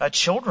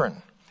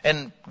children.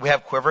 And we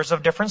have quivers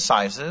of different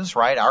sizes,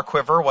 right? Our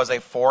quiver was a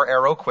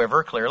 4-arrow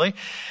quiver, clearly.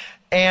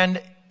 And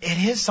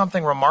it is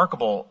something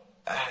remarkable.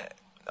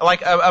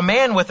 Like a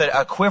man with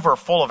a quiver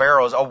full of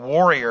arrows, a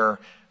warrior,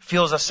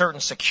 feels a certain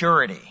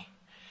security.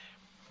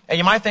 And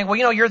you might think, well,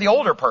 you know, you're the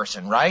older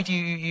person, right?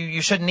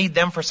 You shouldn't need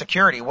them for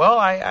security. Well,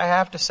 I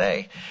have to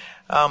say,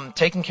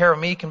 taking care of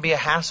me can be a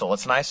hassle.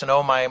 It's nice to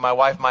know my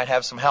wife might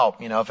have some help,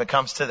 you know, if it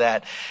comes to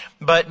that.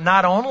 But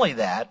not only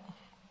that,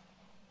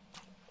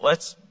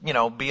 let's, you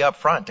know, be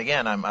upfront.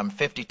 Again, I'm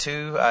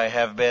 52. I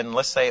have been,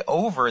 let's say,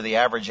 over the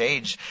average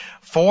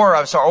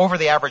over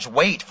the average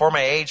weight for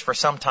my age for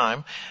some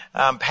time.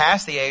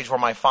 Past the age where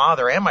my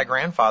father and my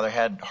grandfather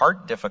had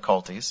heart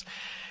difficulties.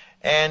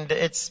 And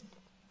it's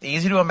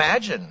easy to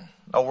imagine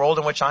a world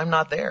in which I'm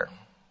not there.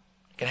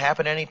 It can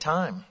happen any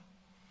time.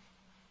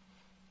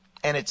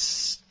 And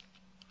it's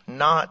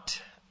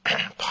not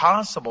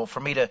possible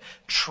for me to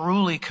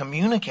truly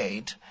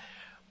communicate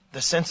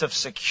the sense of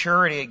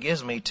security it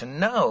gives me to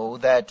know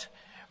that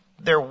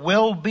there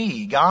will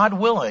be, God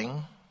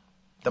willing,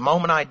 the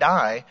moment I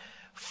die,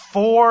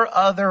 4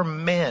 other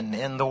men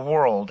in the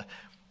world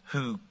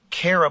who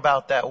care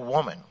about that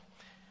woman,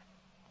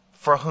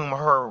 for whom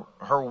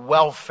her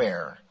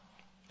welfare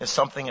is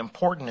something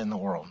important in the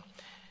world.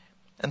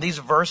 And these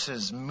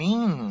verses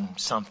mean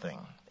something.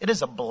 It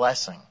is a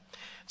blessing.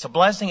 It's a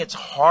blessing. It's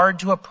hard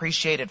to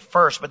appreciate at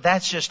first, but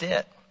that's just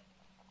it.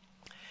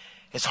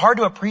 It's hard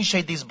to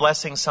appreciate these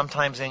blessings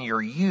sometimes in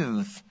your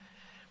youth,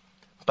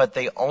 but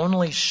they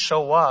only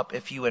show up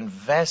if you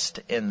invest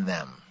in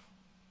them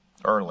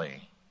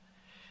early.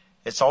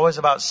 It's always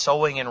about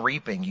sowing and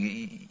reaping.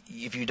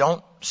 If you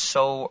don't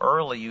sow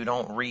early, you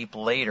don't reap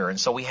later. And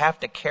so we have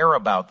to care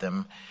about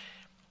them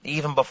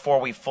even before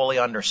we fully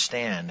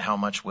understand how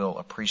much we'll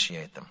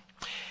appreciate them.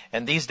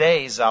 And these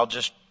days,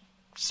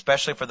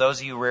 especially for those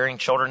of you rearing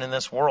children in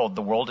this world,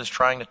 the world is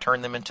trying to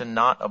turn them into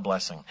not a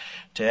blessing.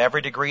 To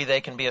every degree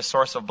they can be a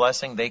source of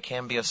blessing, they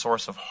can be a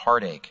source of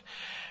heartache.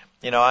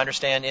 I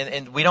understand,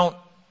 and we don't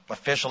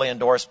officially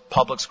endorse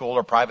public school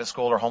or private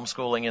school or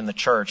homeschooling in the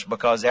church,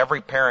 because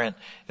every parent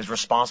is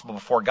responsible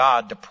before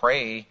God to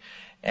pray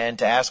and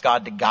to ask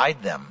God to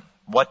guide them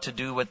what to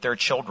do with their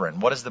children.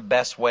 What is the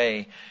best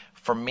way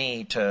for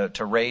me to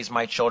raise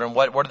my children?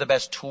 What are the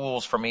best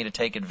tools for me to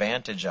take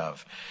advantage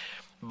of?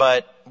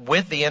 But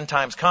with the end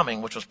times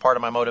coming, which was part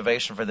of my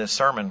motivation for this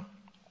sermon,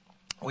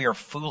 we are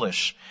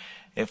foolish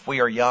if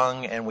we are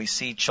young and we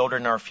see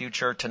children in our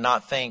future to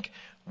not think,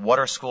 what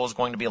are schools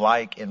going to be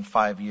like in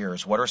 5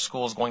 years? What are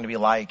schools going to be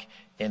like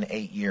in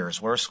 8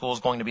 years? What are schools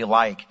going to be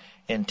like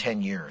in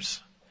 10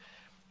 years?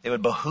 It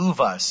would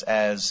behoove us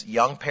as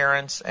young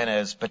parents and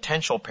as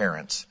potential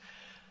parents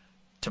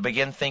to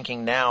begin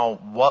thinking now,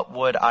 what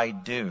would I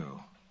do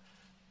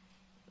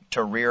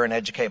to rear and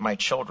educate my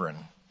children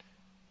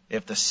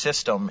if the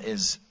system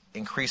is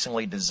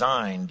increasingly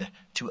designed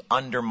to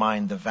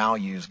undermine the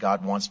values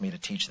God wants me to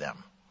teach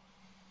them?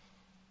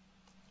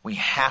 We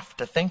have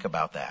to think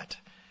about that.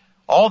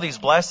 All these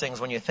blessings,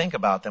 when you think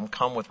about them,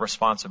 come with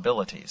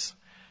responsibilities.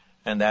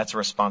 And that's a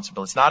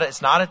responsibility.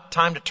 It's not a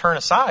time to turn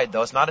aside,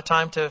 though. It's not a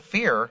time to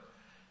fear.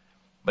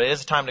 But it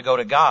is a time to go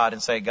to God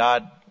and say,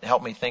 God,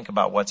 help me think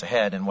about what's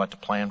ahead and what to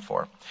plan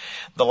for.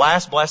 The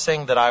last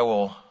blessing that I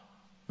will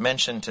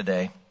mention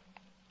today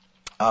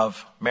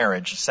of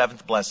marriage,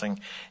 seventh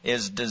blessing,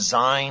 is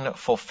design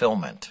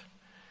fulfillment.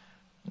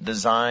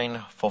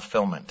 Design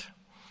fulfillment.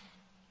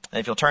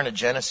 And if you'll turn to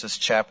Genesis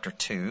chapter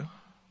 2.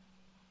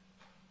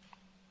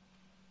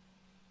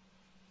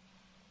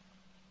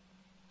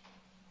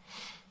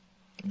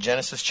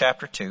 Genesis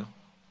chapter 2.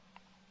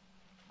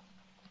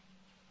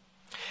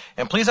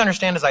 And please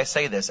understand as I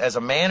say this, as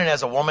a man and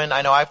as a woman,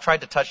 I know I've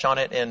tried to touch on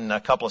it in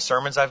a couple of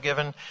sermons I've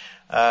given.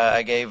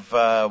 I gave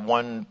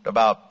one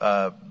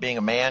about being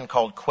a man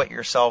called Quit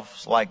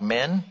Yourself Like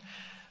Men.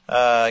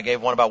 I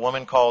gave one about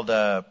women called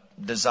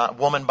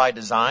Woman by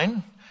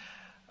Design.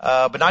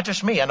 But not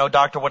just me. I know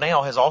Dr.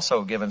 Winnale has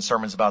also given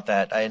sermons about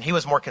that, and he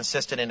was more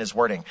consistent in his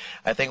wording.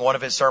 I think one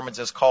of his sermons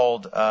is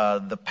called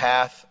The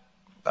Path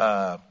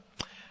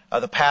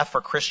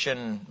for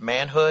Christian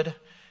Manhood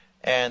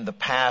and The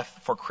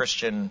Path for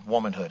Christian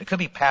Womanhood. It could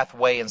be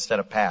pathway instead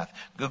of path.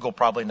 Google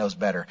probably knows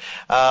better.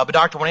 But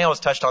Dr. Winnale has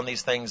touched on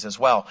these things as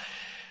well.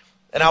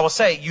 And I will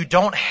say, you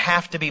don't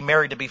have to be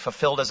married to be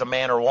fulfilled as a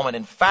man or a woman.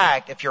 In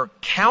fact, if you're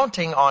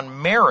counting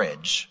on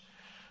marriage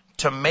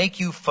to make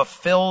you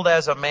fulfilled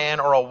as a man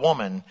or a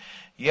woman,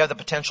 you have the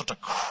potential to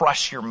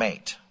crush your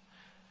mate.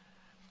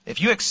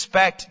 If you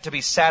expect to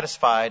be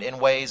satisfied in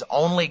ways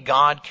only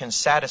God can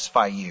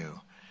satisfy you,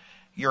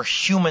 your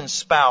human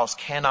spouse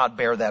cannot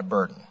bear that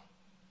burden.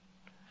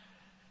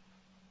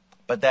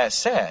 But that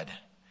said,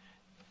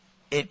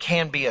 it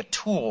can be a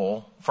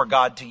tool for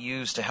God to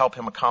use to help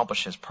him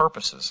accomplish his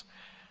purposes.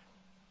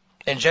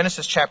 In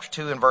Genesis chapter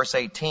 2 and verse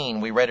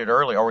 18, we read it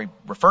earlier, or we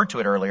referred to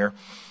it earlier.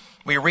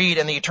 We read,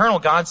 "And the eternal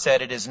God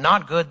said, it is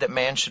not good that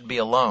man should be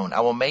alone.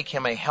 I will make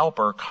him a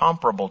helper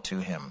comparable to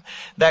him."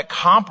 That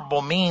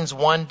comparable means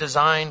one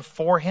designed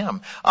for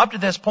him. Up to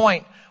this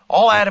point,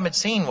 all Adam had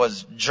seen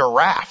was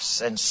giraffes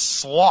and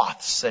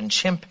sloths and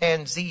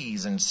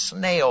chimpanzees and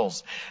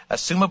snails,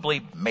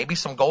 assumably maybe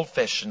some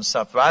goldfish and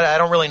stuff. I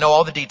don't really know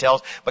all the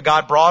details, but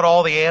God brought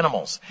all the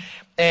animals.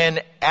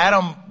 And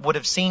Adam would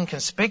have seen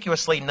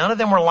conspicuously none of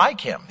them were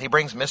like him. He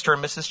brings Mr.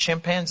 and Mrs.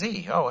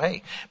 Chimpanzee. Oh,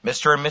 hey,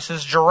 Mr. and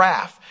Mrs.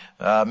 Giraffe,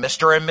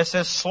 Mr. and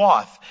Mrs.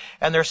 Sloth.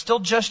 And they're still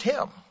just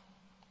him.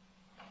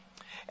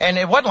 And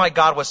it wasn't like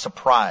God was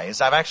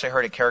surprised. I've actually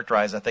heard it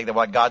characterized, I think, that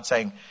what God's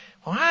saying,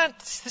 what?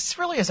 This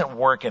really isn't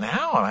working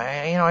out.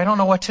 I don't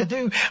know what to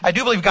do. I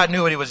do believe God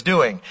knew what he was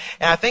doing.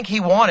 And I think he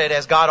wanted,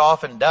 as God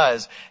often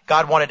does,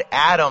 God wanted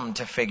Adam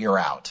to figure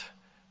out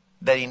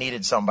that he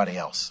needed somebody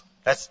else.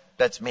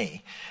 That's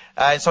me.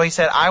 And so he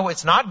said,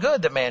 it's not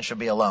good that man should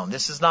be alone.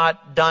 This is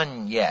not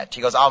done yet.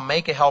 He goes, I'll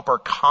make a helper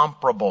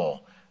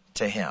comparable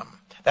to him.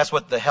 That's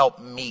what the help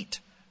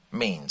meet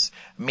means.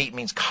 Meet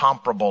means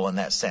comparable in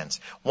that sense.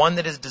 One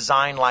that is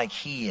designed like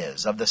he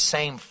is, of the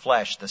same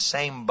flesh, the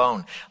same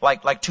bone,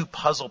 like two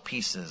puzzle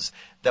pieces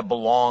that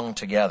belong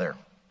together.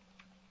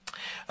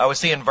 We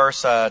see in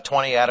verse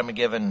 20, Adam had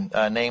given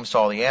names to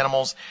all the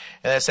animals.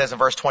 And it says in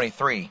verse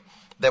 23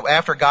 that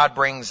after God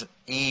brings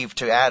Eve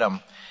to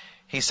Adam,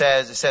 it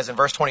says in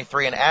verse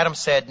 23, "And Adam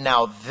said,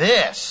 now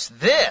this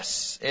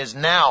is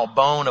now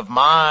bone of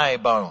my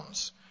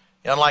bones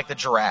unlike the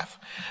giraffe.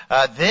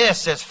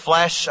 This is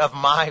flesh of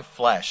my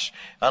flesh,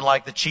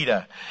 unlike the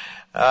cheetah.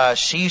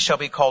 She shall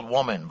be called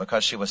woman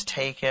because she was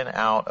taken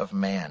out of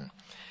man.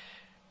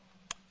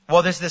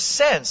 Well, there's this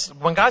sense,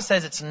 when God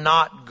says it's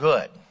not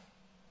good,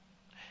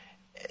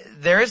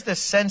 there is this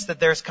sense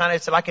that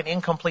it's like an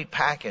incomplete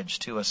package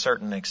to a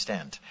certain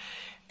extent.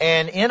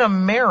 And in a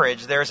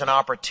marriage, there's an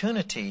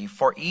opportunity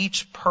for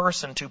each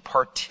person to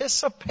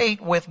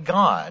participate with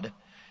God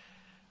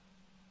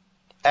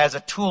as a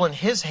tool in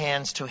His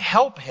hands to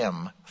help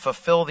him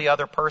fulfill the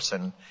other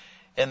person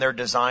in their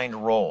designed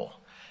role.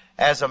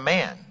 As a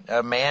man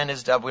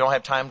is, we don't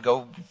have time to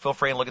go, feel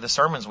free and look at the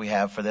sermons we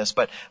have for this,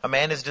 but a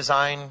man is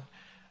designed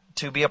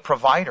to be a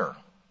provider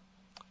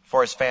for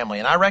his family.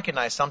 And I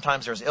recognize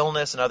sometimes there's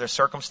illness and other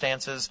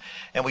circumstances,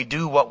 and we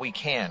do what we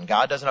can.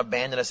 God doesn't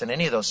abandon us in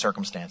any of those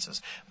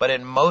circumstances. But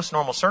in most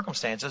normal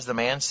circumstances, the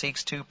man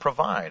seeks to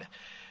provide.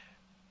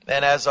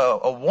 And as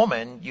a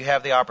woman, you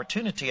have the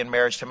opportunity in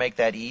marriage to make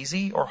that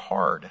easy or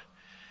hard.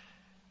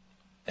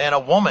 And a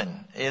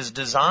woman is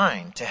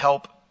designed to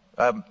help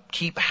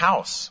keep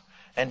house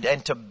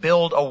and to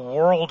build a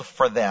world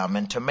for them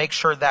and to make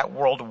sure that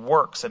world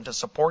works and to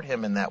support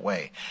him in that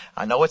way.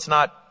 I know it's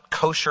not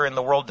kosher in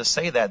the world to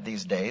say that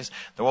these days.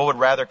 The world would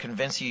rather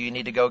convince you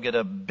need to go get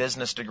a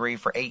business degree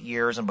for 8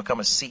 years and become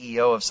a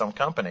CEO of some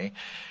company.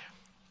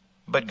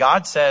 But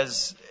God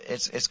says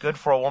it's good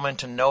for a woman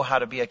to know how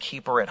to be a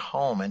keeper at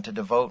home and to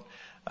devote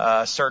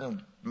a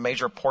certain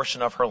major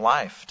portion of her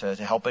life to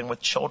helping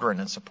with children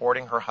and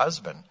supporting her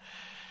husband.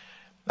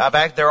 In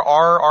fact, there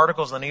are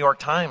articles in the New York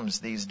Times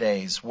these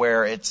days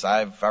where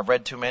I've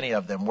read too many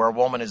of them, where a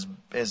woman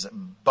is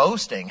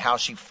boasting how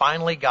she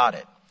finally got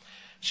it.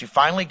 She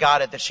finally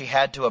got it that she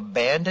had to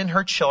abandon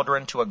her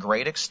children to a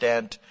great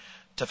extent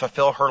to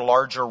fulfill her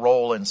larger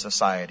role in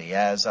society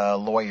as a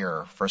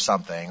lawyer for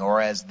something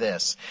or as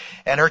this.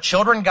 And her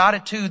children got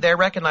it too. They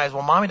recognize,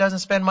 well, Mommy doesn't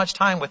spend much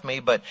time with me,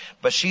 but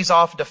she's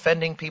off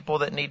defending people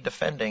that need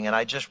defending. And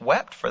I just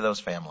wept for those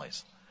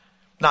families.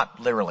 Not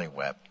literally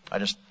wept. I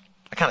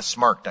kind of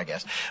smirked, I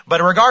guess.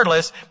 But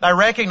regardless, I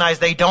recognize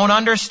they don't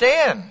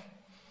understand.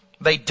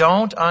 They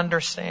don't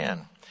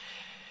understand.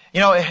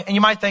 And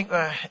you might think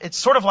it's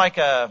sort of like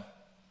a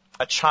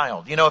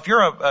child. If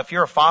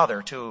you're a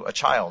father to a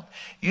child,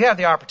 you have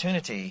the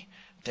opportunity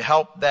to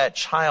help that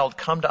child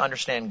come to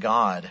understand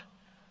God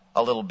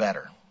a little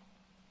better.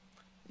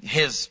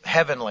 His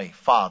heavenly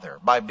Father,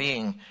 by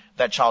being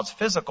that child's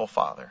physical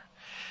father.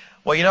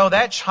 Well,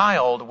 that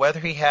child, whether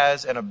he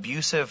has an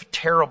abusive,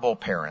 terrible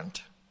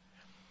parent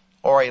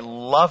or a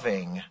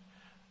loving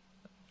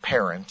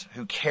parent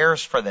who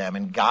cares for them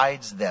and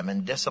guides them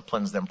and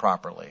disciplines them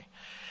properly,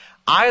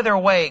 either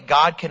way,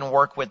 God can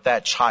work with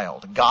that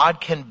child. God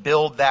can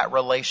build that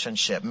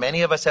relationship.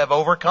 Many of us have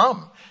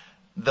overcome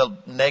the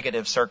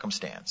negative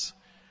circumstance.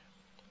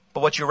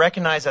 But what you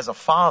recognize as a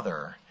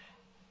father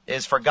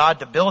is for God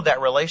to build that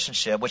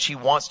relationship, which He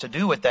wants to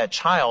do with that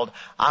child,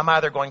 I'm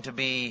either going to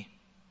be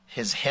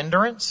his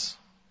hindrance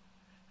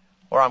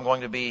or I'm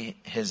going to be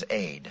his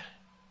aid.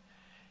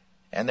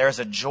 And there's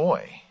a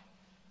joy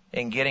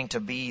in getting to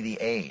be the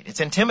aid. It's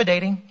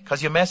intimidating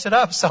because you mess it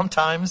up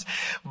sometimes,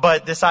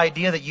 but this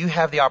idea that you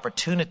have the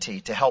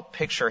opportunity to help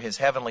picture His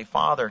heavenly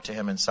Father to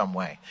him in some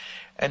way.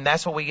 And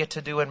that's what we get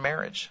to do in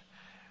marriage.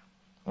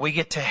 We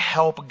get to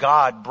help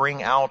God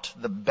bring out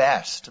the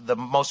best, the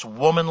most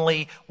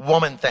womanly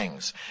woman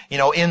things,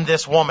 in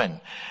this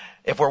woman,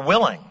 if we're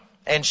willing.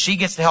 And she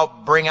gets to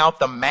help bring out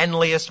the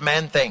manliest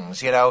man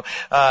things,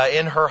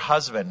 in her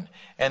husband.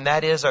 And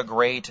that is a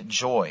great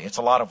joy. It's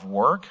a lot of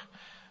work,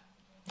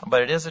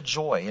 but it is a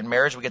joy. In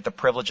marriage, we get the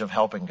privilege of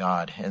helping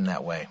God in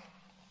that way.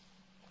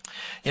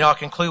 I'll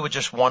conclude with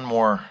just one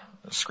more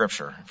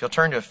scripture. If you'll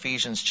turn to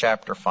Ephesians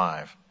chapter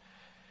 5.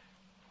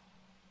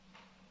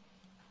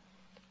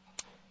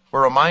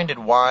 We're reminded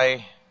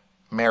why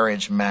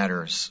marriage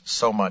matters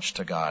so much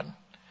to God.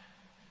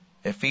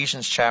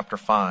 Ephesians chapter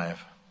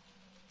 5.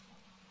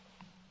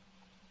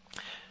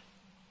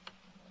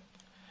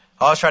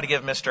 I always try to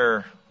give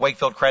Mr.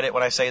 Wakefield credit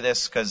when I say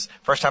this, because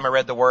first time I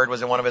read the word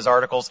was in one of his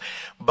articles.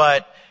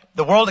 But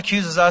the world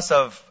accuses us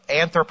of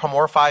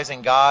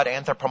anthropomorphizing God.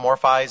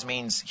 Anthropomorphize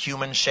means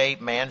human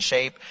shape, man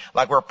shape,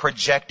 like we're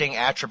projecting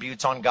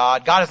attributes on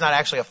God. God is not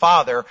actually a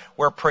father.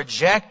 We're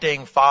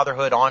projecting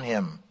fatherhood on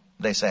Him,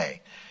 they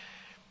say.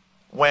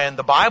 When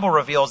the Bible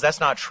reveals that's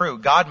not true.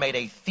 God made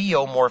a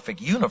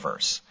theomorphic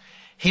universe.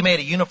 He made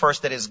a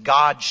universe that is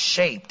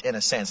God-shaped in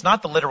a sense.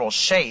 Not the literal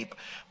shape,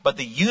 but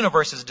the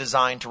universe is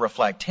designed to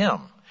reflect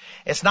Him.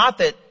 It's not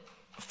that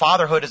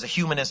fatherhood is a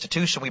human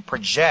institution we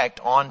project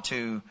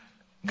onto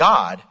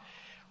God.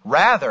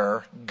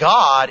 Rather,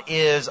 God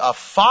is a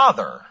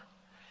father,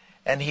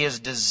 and He has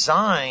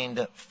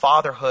designed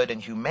fatherhood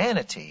and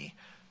humanity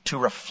to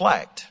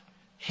reflect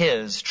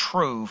His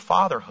true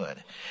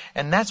fatherhood.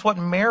 And that's what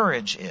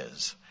marriage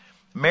is.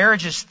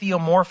 Marriage is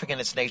theomorphic in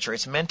its nature.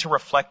 It's meant to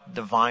reflect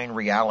divine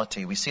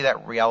reality. We see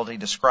that reality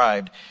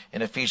described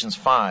in Ephesians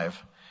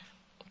 5.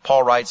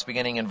 Paul writes,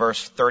 beginning in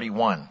verse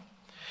 31,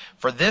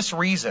 "For this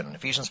reason,"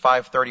 Ephesians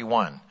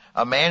 5:31,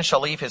 A man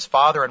shall leave his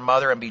father and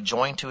mother and be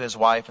joined to his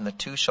wife, and the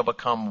two shall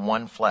become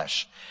one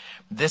flesh.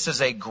 This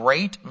is a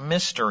great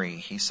mystery,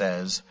 he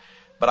says,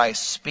 but I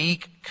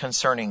speak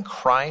concerning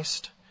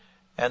Christ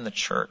and the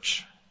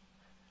church.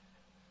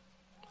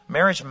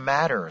 Marriage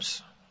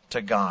matters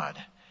to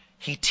God.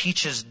 He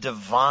teaches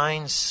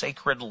divine,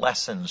 sacred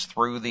lessons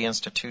through the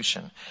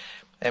institution.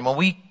 And when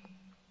we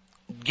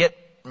get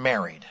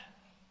married,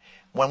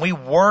 when we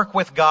work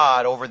with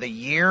God over the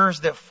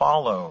years that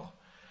follow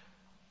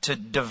to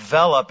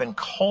develop and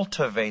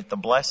cultivate the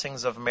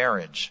blessings of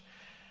marriage,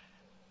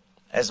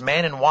 as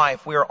man and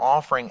wife, we are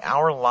offering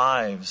our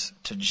lives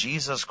to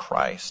Jesus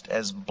Christ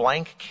as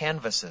blank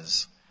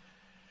canvases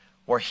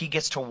where He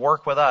gets to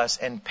work with us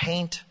and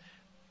paint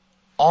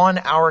on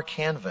our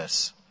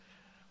canvas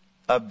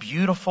a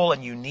beautiful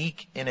and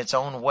unique in its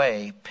own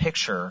way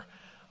picture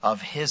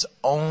of His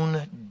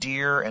own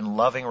dear and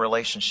loving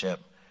relationship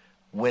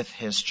with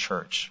His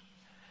church.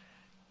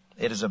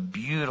 It is a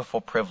beautiful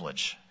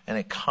privilege, and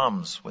it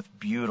comes with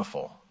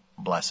beautiful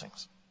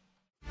blessings.